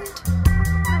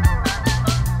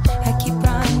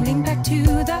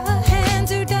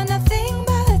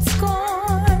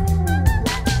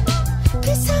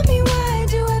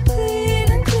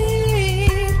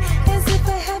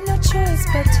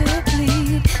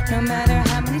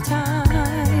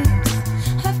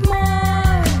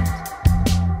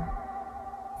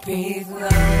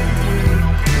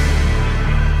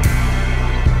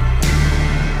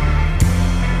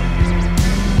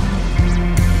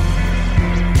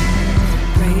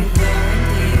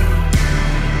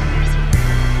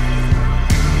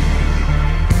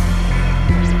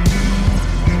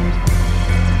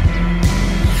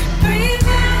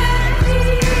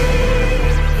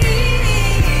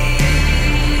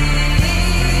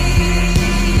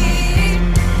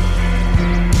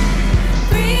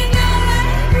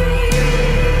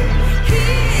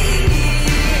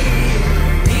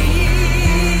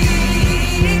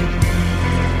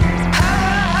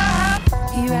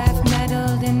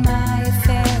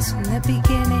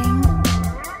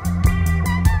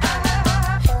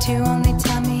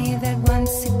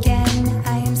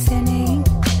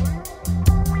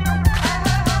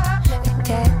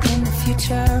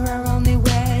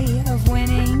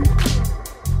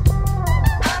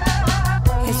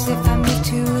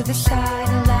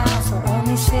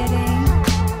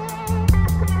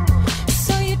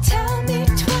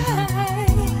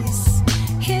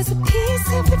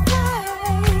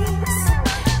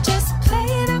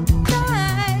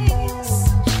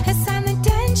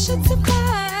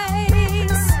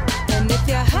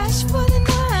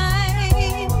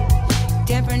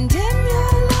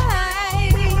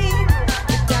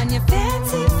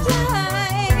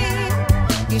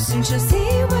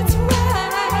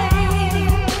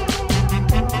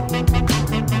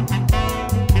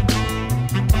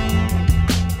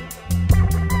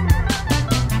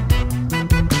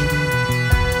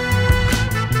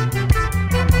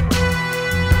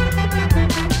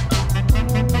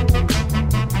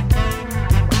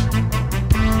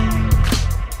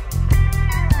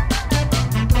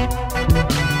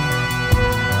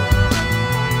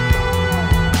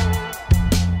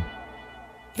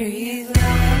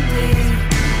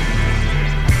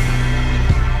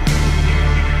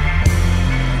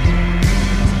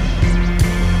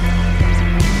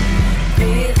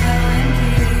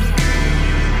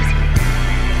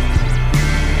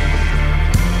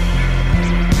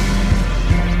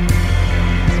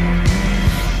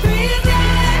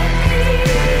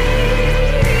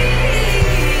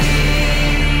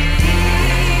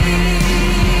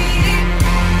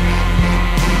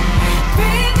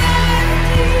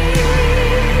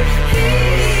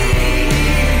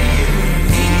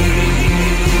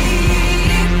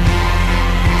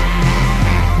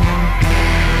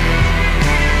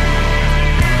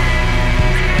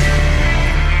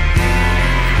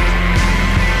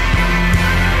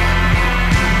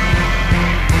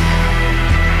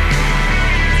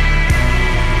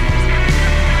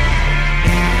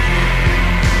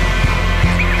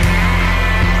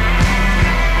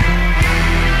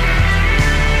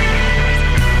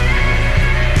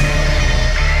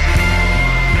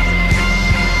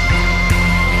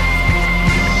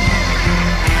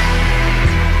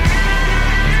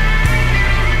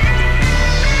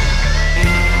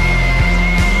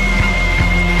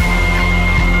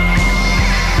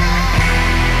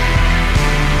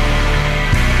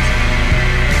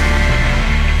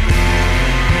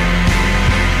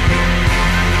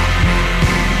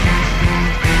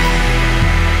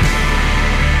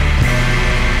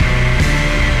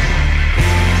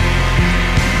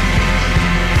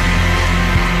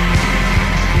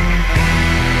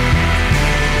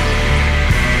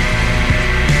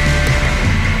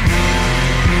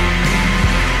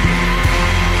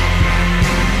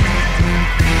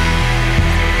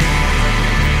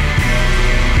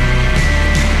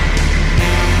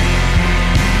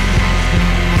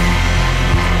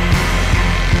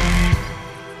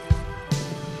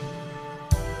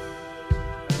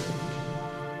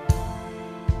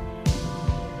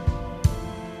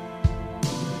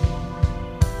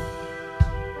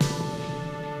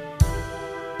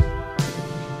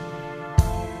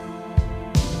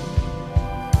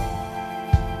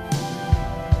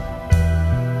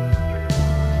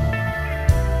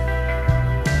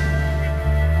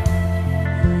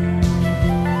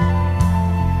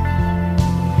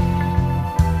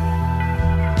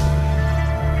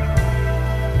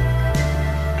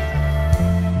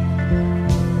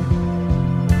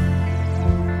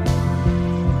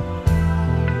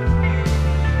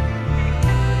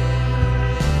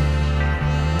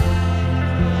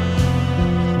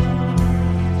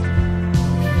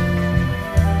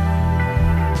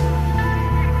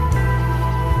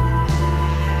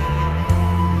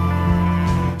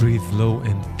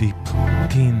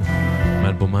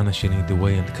 האלבומן השני, The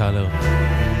Way and Color,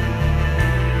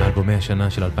 מאלבומי השנה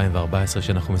של 2014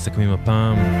 שאנחנו מסכמים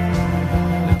הפעם.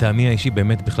 לטעמי האישי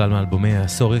באמת בכלל מאלבומי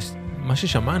העשור, מה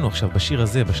ששמענו עכשיו בשיר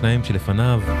הזה, בשניים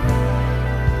שלפניו,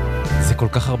 זה כל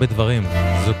כך הרבה דברים.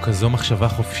 זו כזו מחשבה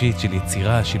חופשית של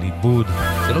יצירה, של עיבוד.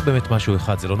 זה לא באמת משהו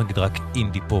אחד, זה לא נגיד רק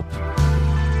אינדי פופ.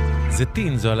 זה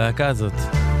טין, זו הלהקה הזאת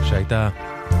שהייתה...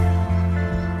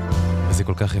 וזה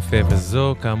כל כך יפה,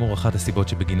 וזו כאמור אחת הסיבות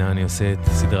שבגינה אני עושה את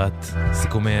סדרת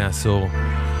סיכומי העשור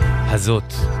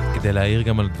הזאת, כדי להעיר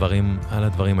גם על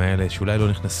הדברים האלה, שאולי לא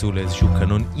נכנסו לאיזשהו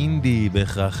קנון אינדי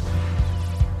בהכרח,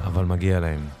 אבל מגיע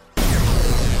להם.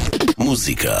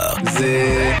 מוזיקה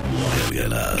זה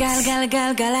גלגלת.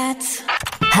 גלגלגלגלת.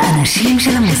 האנשים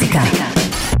של המוזיקה.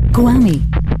 קוואמי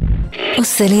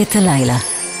עושה לי את הלילה.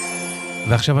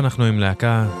 ועכשיו אנחנו עם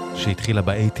להקה שהתחילה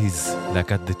ב-80s,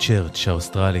 להקת The Church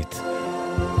האוסטרלית.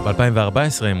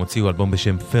 ב-2014 הם הוציאו אלבום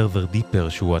בשם Further Deeper,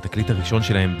 שהוא התקליט הראשון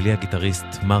שלהם בלי הגיטריסט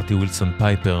מרטי ווילסון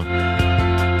פייפר.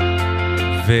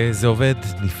 וזה עובד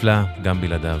נפלא גם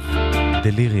בלעדיו.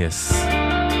 Delirious,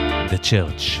 The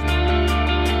Church.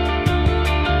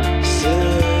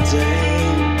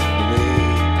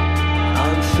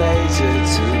 I'm fated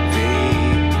to be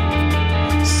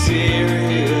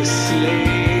seriously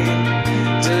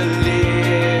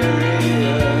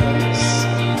delirious.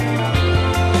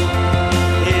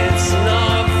 It's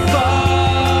not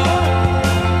far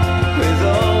with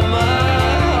all my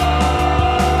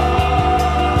heart,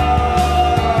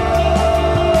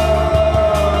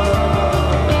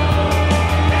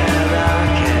 and I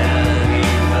can't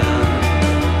even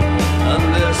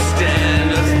understand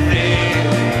a thing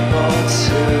or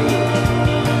two.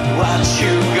 What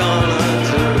you gonna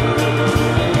do?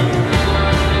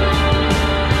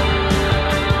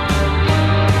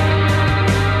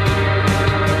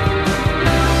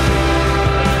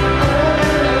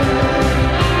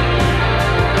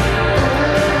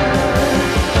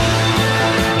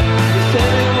 If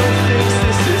anyone thinks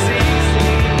this is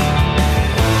easy,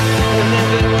 and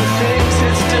everyone thinks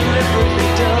it's deliberately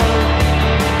done,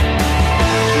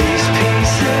 these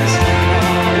pieces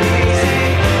are easy.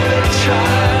 They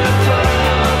try to put it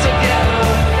all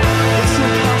together. It's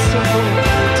impossible.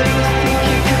 Do you think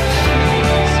you could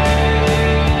please me?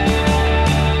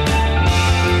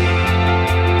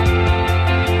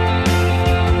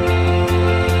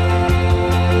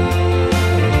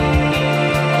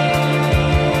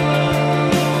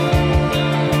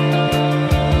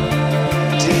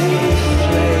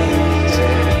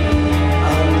 Deflated,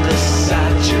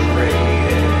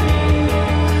 undersaturated,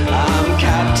 I'm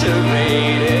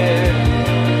captivated,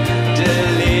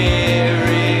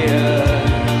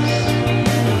 delirious.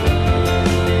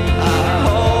 I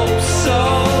hope so,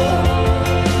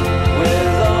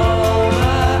 with all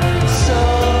my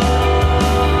soul.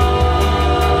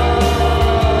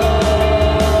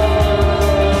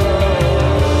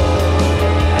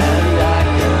 And I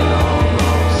can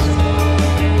almost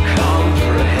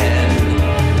comprehend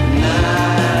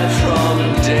night from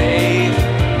day.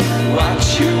 What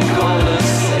you gonna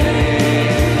say?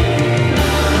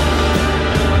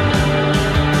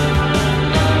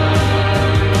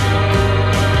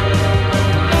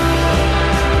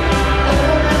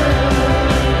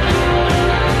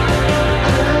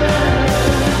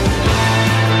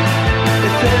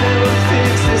 If anyone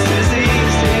thinks this is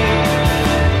easy,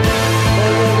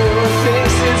 and everyone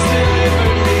thinks it's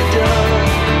deliberately done,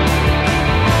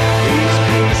 these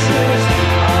pieces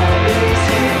are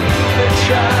easy. They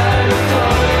try to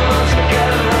put it all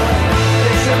together.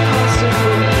 It's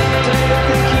impossible. Do you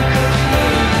think you could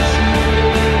please me?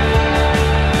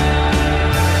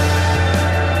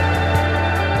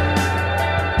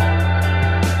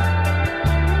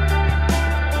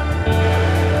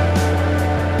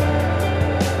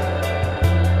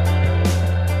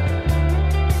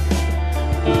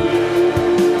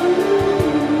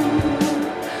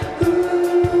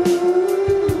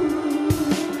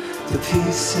 The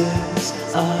pieces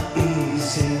are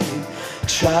easy.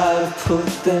 Try to put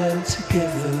them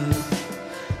together.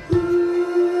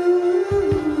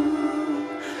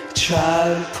 Try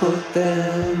to put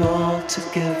them all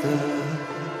together.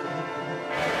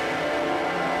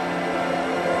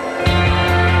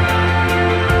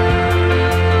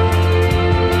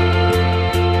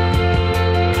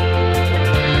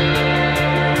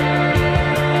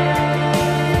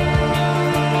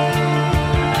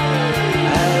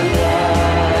 And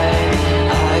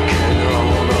I can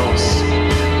almost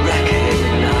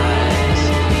recognize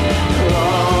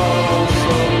love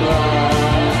from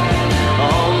love,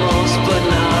 almost but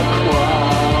not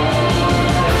quite.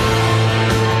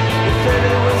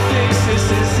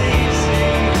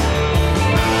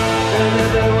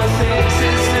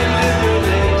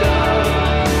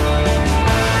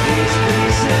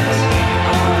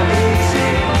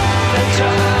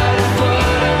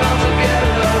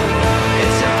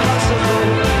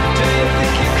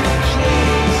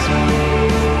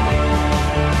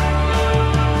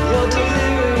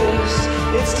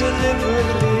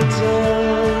 deliberately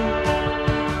done.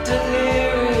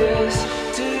 Delirious,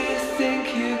 do you think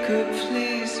you could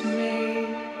please me?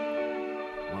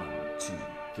 1, 2,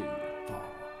 3, 4.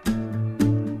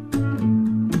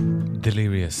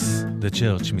 Delirious, The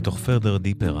Church, מתוך Further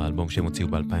Deeper, האלבום שהם הוציאו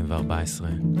ב-2014.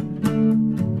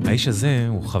 האיש הזה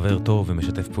הוא חבר טוב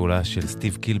ומשתף פעולה של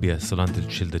סטיב קילבי, הסולן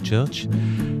של The Church,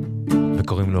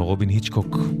 וקוראים לו רובין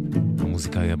היצ'קוק,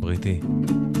 המוזיקאי הבריטי.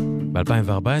 ב-2014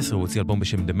 הוא הוציא אלבום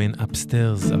בשם The Man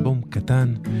Upstairs, אלבום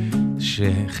קטן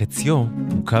שחציו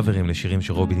הוא קאברים לשירים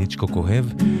שרובין היצ'קוק אוהב,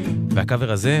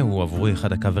 והקאבר הזה הוא עבורי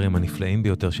אחד הקאברים הנפלאים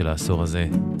ביותר של העשור הזה.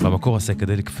 במקור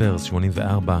הפסיכדליק פרס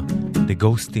 84, The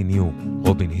Ghost in You,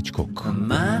 רובין היצ'קוק. A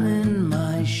man in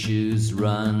my shoes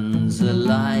runs a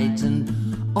light and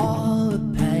all the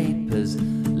papers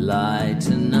lie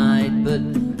tonight, but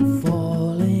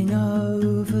falling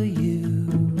over you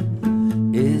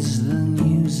is the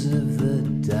news of the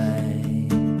day.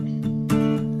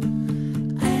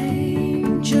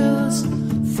 Angels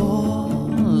fall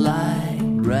like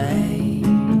rain,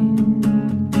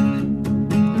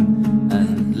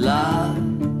 and love,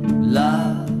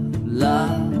 love,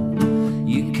 love,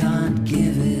 you can't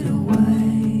give it away.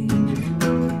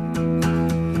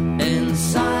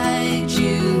 Inside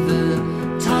you the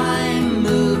time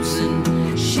moves and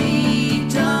she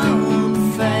don't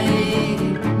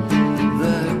fade.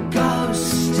 The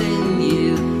ghost in you,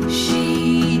 she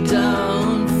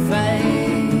don't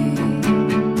fade.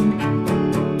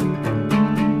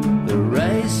 The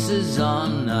race is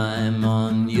on, I'm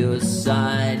on your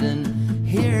side, and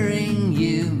hearing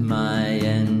you my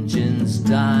engines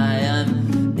die. I'm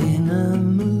in a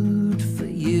mood for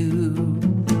you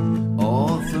or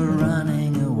for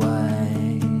running away.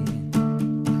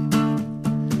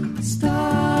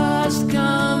 Stars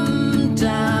come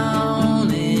down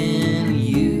in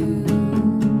you,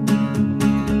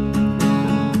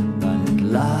 but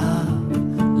love,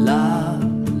 love,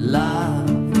 love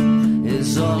is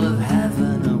all of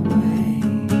heaven away.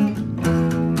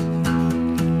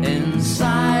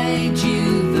 Inside you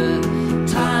the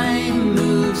time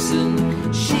moves and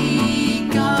she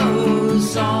goes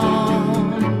on.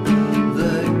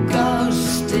 The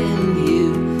ghost in you,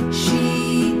 she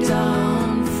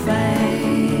don't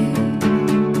fade.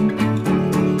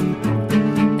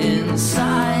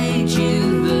 Inside you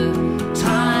the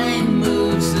time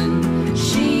moves and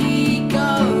she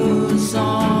goes on.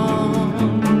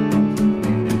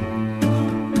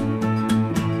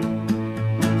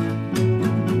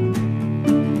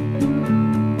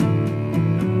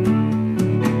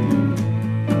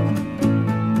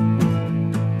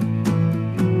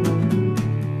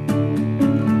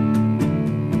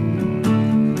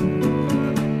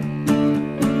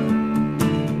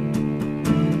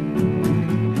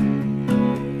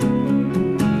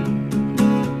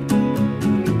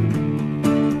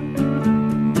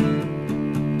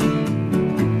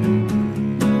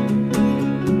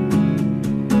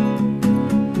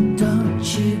 Don't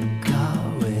you go,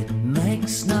 it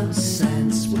makes no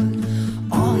sense with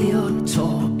all your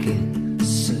talking.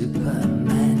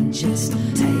 Superman, just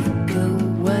take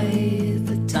away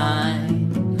the time,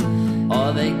 or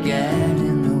they get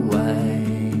in the way.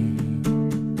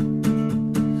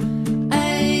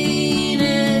 Ain't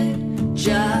it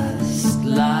just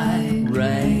like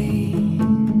rain?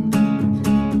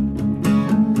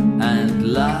 And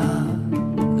love,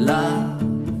 love,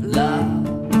 love,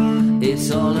 it's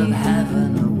all of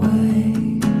heaven away.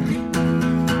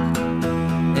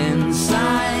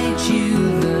 Inside you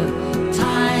the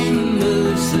time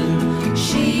moves and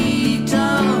she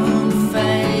don't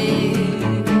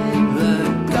fade. The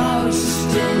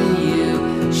ghost in you,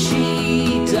 she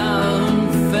don't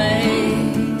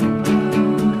fade.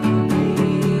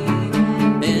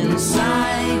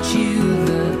 Inside you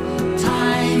the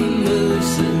time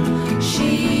moves and she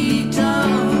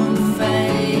don't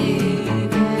fade.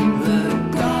 The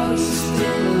ghost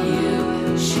in you,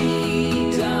 she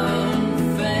don't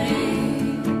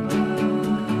fade.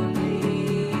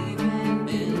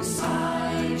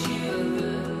 Inside you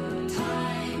the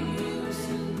time moves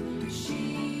and she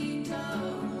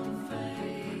don't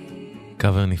fade.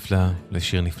 קאבר נפלא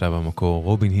לשיר נפלא במקור.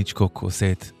 רובין היצ'קוק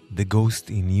עושה את The Ghost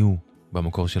in You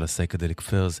במקור של הפסיכדליק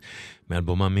פרס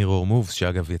מאלבומה מירור מובס,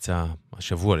 שאגב יצא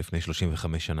השבוע לפני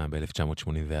 35 שנה,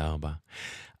 ב-1984.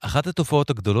 אחת התופעות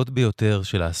הגדולות ביותר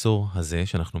של העשור הזה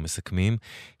שאנחנו מסכמים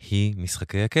היא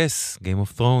משחקי הכס, Game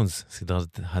of Thrones,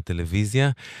 סדרת הטלוויזיה,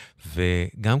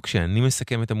 וגם כשאני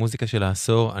מסכם את המוזיקה של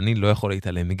העשור, אני לא יכול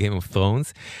להתעלם מ-Game of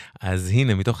Thrones, אז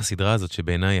הנה, מתוך הסדרה הזאת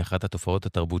שבעיניי אחת התופעות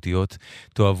התרבותיות,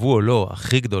 תאהבו או לא,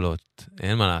 הכי גדולות,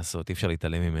 אין מה לעשות, אי אפשר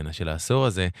להתעלם ממנה של העשור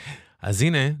הזה, אז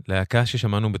הנה, להקה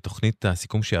ששמענו בתוכנית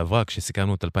הסיכום שעברה,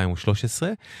 כשסיכמנו את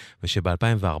 2013,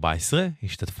 ושב-2014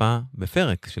 השתתפה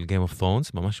בפרק של Game of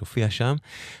Thrones, ממש הופיעה שם,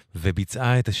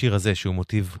 וביצעה את השיר הזה שהוא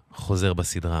מוטיב חוזר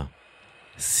בסדרה.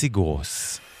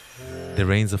 סיגורוס, The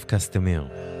Reigns of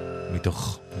Castamere,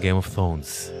 מתוך Game of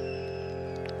Thrones.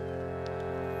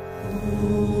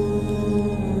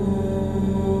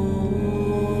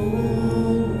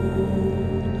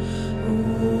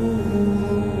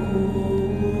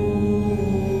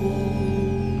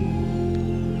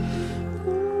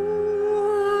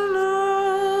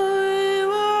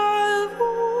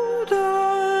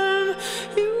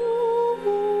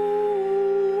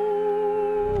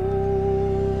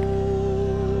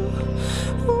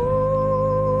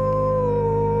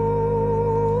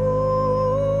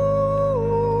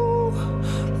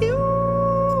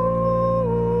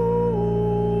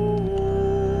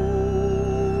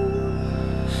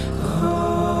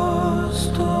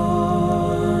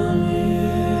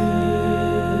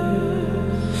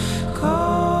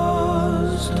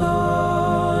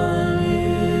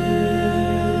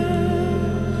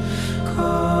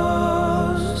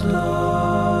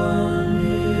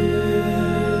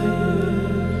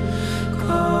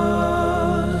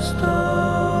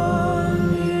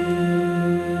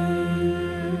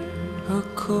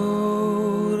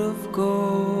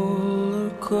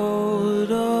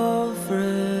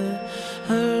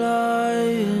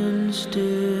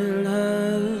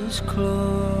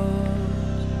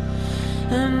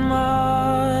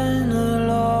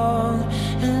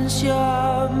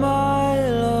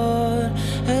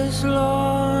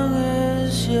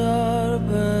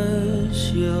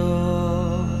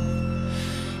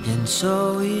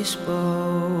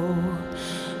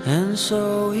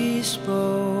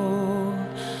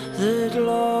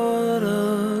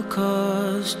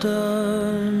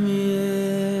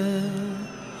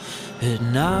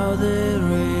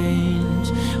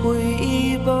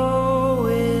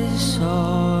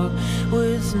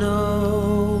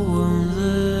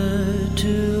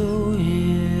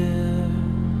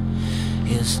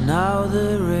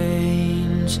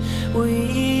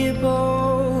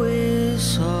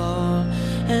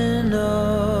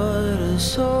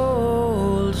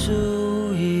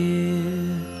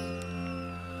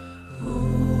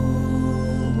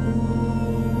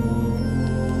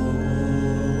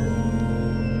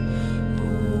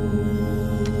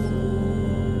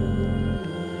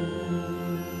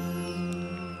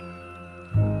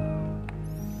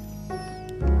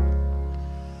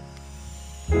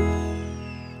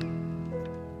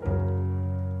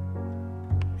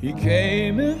 He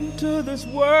came into this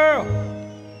world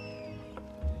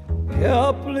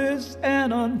helpless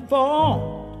and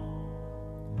unformed.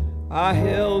 I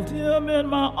held him in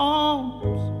my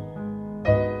arms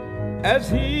as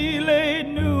he lay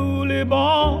newly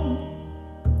born.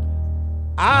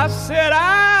 I said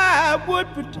I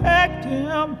would protect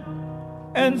him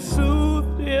and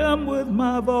soothe him with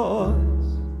my voice.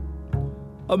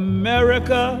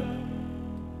 America,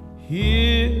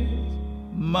 here's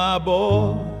my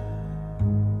boy.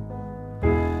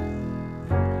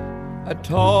 I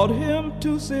taught him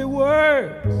to say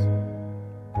words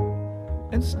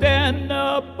and stand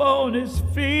up on his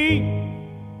feet.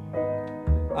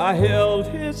 I held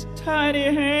his tiny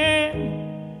hand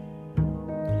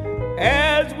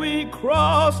as we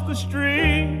crossed the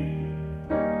street.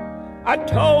 I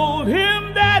told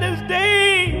him that his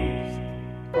days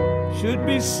should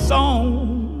be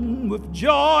sown with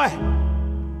joy.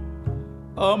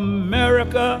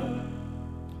 America,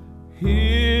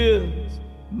 here's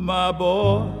my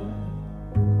boy.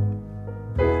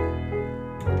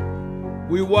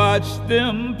 We watched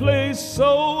them play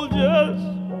soldiers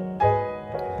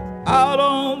out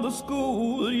on the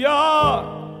schoolyard,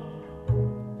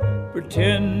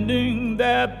 pretending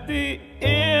that the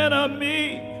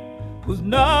enemy was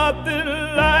nothing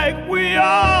like we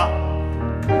are.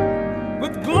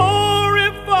 With glory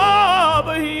for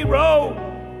the hero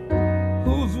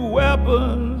whose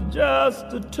weapon's just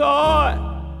a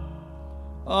toy.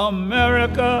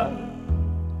 America,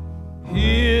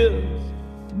 here's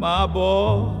my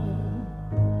boy.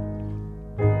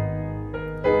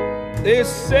 They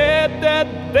said that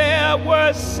there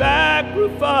were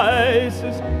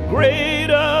sacrifices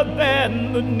greater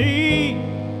than the need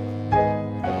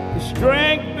to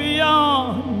strength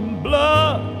beyond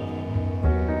blood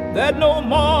that no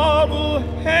mortal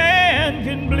hand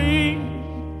can bleed.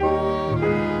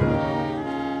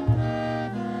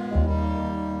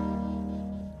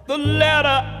 The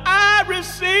letter I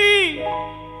received,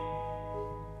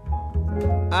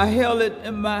 I held it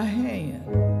in my hand,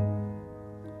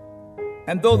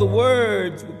 and though the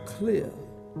words were clear,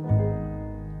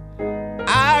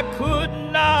 I could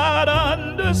not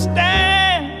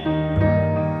understand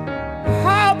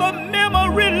how the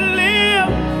memory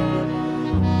lives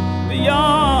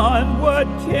beyond what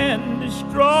can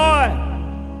destroy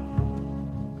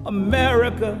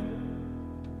America.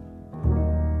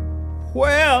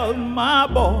 Where's my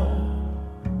boy?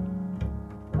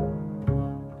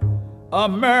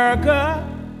 America,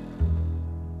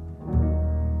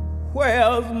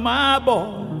 where's my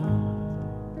boy?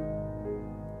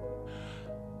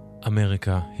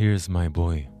 אמריקה, here's my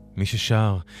boy. מי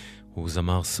ששר הוא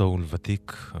זמר סול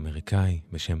ותיק אמריקאי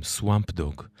בשם סוואמפ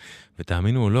דוג.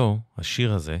 ותאמינו או לא,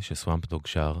 השיר הזה שסוואמפ דוג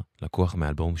שר לקוח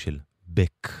מהאלבום של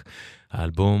בק.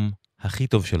 האלבום הכי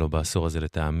טוב שלו בעשור הזה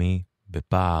לטעמי,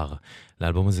 בפער.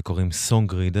 לאלבום הזה קוראים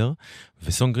סונג רידר,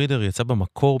 וסונג רידר יצא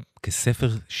במקור כספר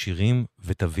שירים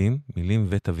ותווים, מילים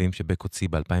ותווים שבק הוציא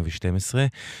ב-2012,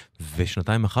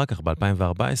 ושנתיים אחר כך,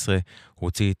 ב-2014, הוא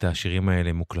הוציא את השירים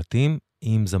האלה מוקלטים,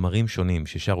 עם זמרים שונים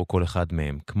ששרו כל אחד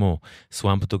מהם, כמו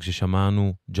סוואמפ דוג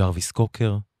ששמענו, ג'רוויס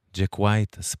קוקר, ג'ק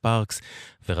ווייט, ספארקס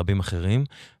ורבים אחרים,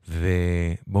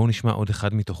 ובואו נשמע עוד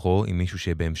אחד מתוכו עם מישהו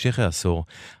שבהמשך העשור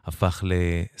הפך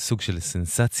לסוג של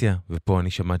סנסציה, ופה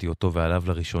אני שמעתי אותו ועליו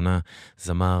לראשונה,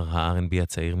 זמר ה-R&B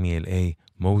הצעיר מ-LA,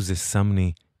 מוזס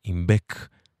סמני, עם בק,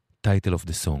 title of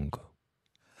the song.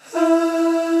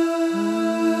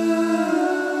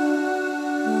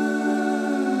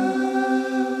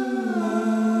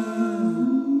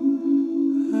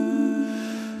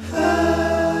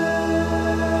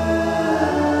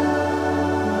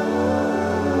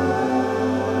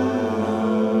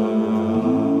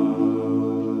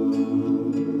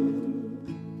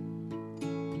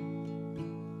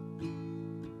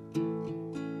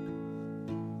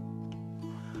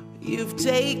 You've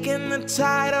taken the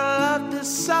title of this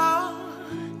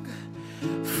song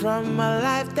from a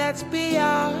life that's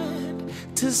beyond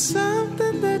to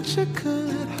something that you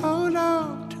could hold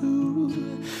on to.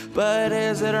 But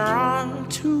is it wrong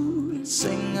to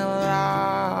sing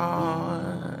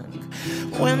along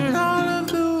when all of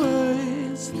the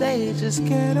words, they just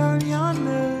get on your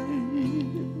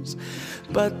nerves,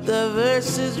 but the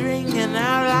verses ringing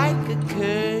out like a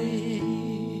curse?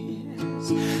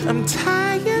 I'm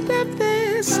tired of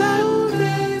this old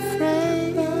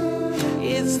refrain.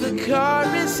 It's the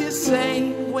chorus you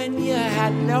sang when you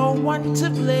had no one to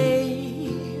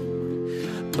blame,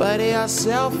 but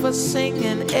yourself for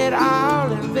singing it all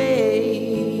in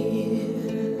vain.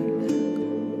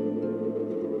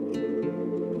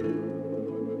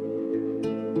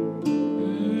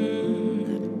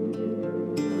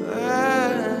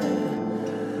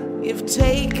 You've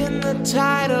taken the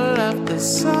title of the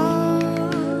song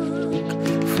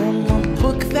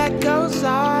that goes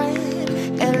on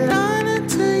and on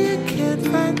until you can't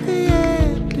find the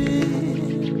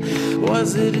ending. Was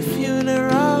it a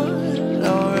funeral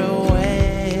or a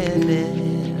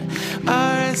wedding,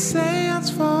 or a seance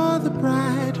for the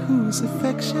bride whose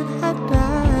affection had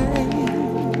died?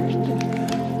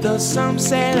 Though some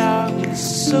said oh,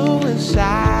 suicide,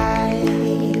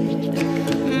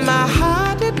 my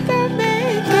heart did not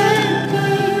make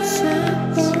any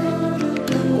sense.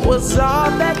 Was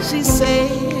all that she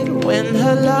said when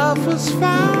her love was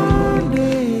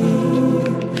founded.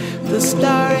 The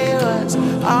story was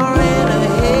all in her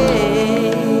head.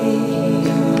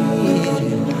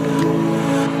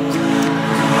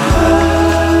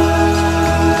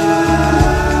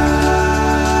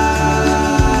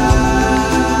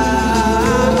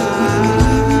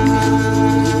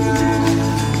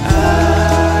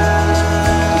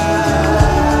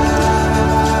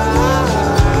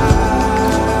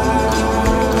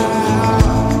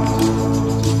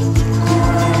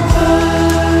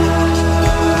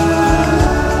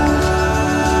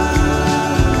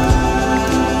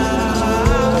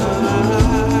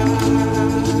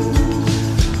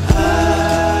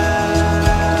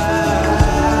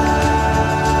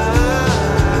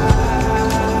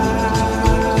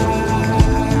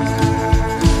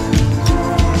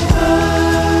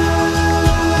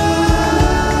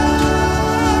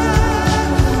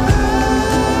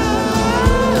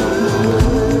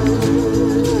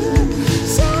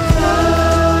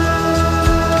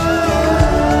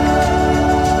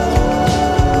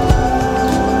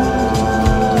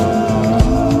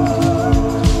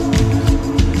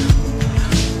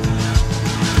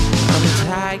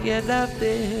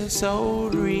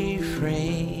 old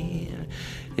refrain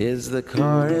is the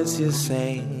chorus you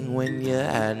sing when you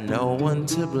had no one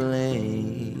to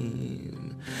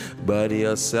blame but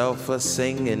yourself for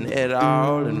singing it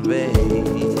all in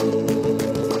vain.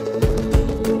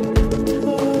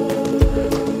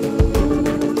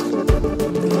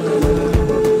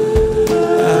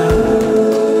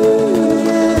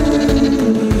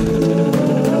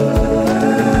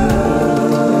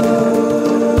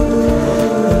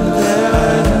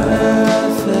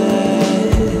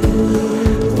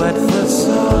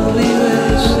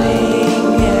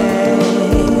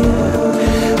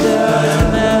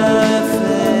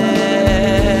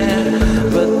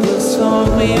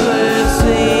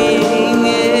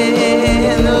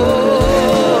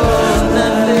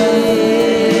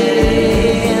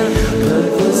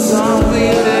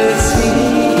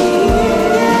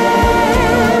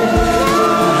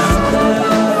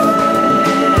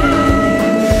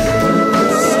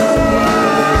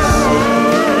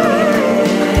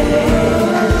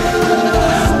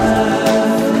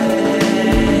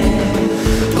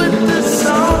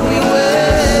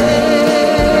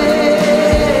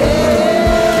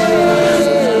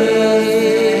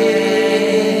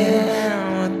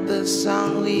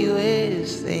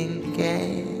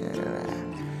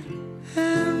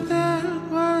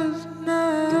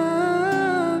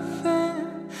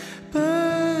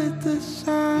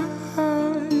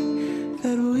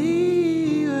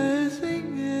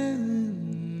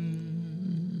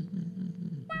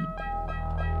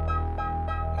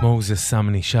 מוזס סם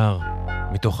נשאר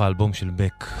מתוך האלבום של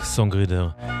בק, סונגרידר.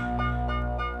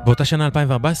 באותה שנה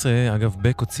 2014, אגב,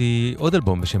 בק הוציא עוד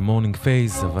אלבום בשם מורנינג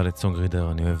פייז, אבל את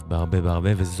סונגרידר אני אוהב בהרבה,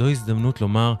 וזו הזדמנות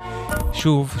לומר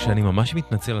שוב שאני ממש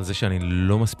מתנצל על זה שאני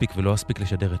לא מספיק ולא אספיק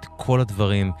לשדר את כל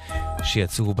הדברים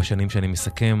שיצאו בשנים שאני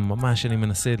מסכם. ממש אני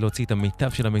מנסה להוציא את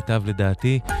המיטב של המיטב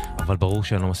לדעתי, אבל ברור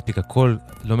שאני לא מספיק הכל.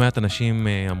 לא מעט אנשים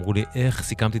אמרו לי איך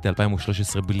סיכמתי את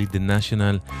 2013 בלי The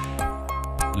National.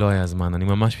 לא היה זמן, אני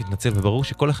ממש מתנצל, וברור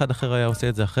שכל אחד אחר היה עושה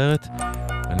את זה אחרת.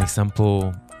 אני שם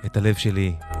פה את הלב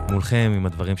שלי מולכם עם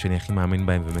הדברים שאני הכי מאמין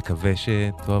בהם ומקווה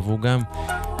שתאהבו גם.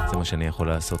 זה מה שאני יכול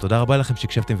לעשות. תודה רבה לכם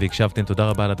שהקשבתם והקשבתם, תודה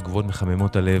רבה על התגובות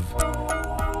מחממות הלב.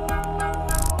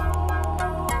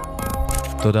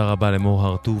 תודה רבה למור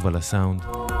הרטוב על הסאונד.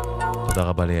 תודה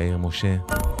רבה ליאיר משה.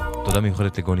 תודה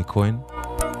מיוחדת לגוני כהן.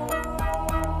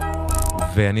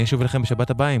 ואני אשוב אליכם בשבת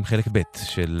הבאה עם חלק ב'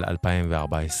 של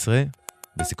 2014.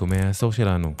 בסיכומי העשור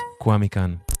שלנו, קוואמי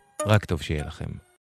כאן, רק טוב שיהיה לכם.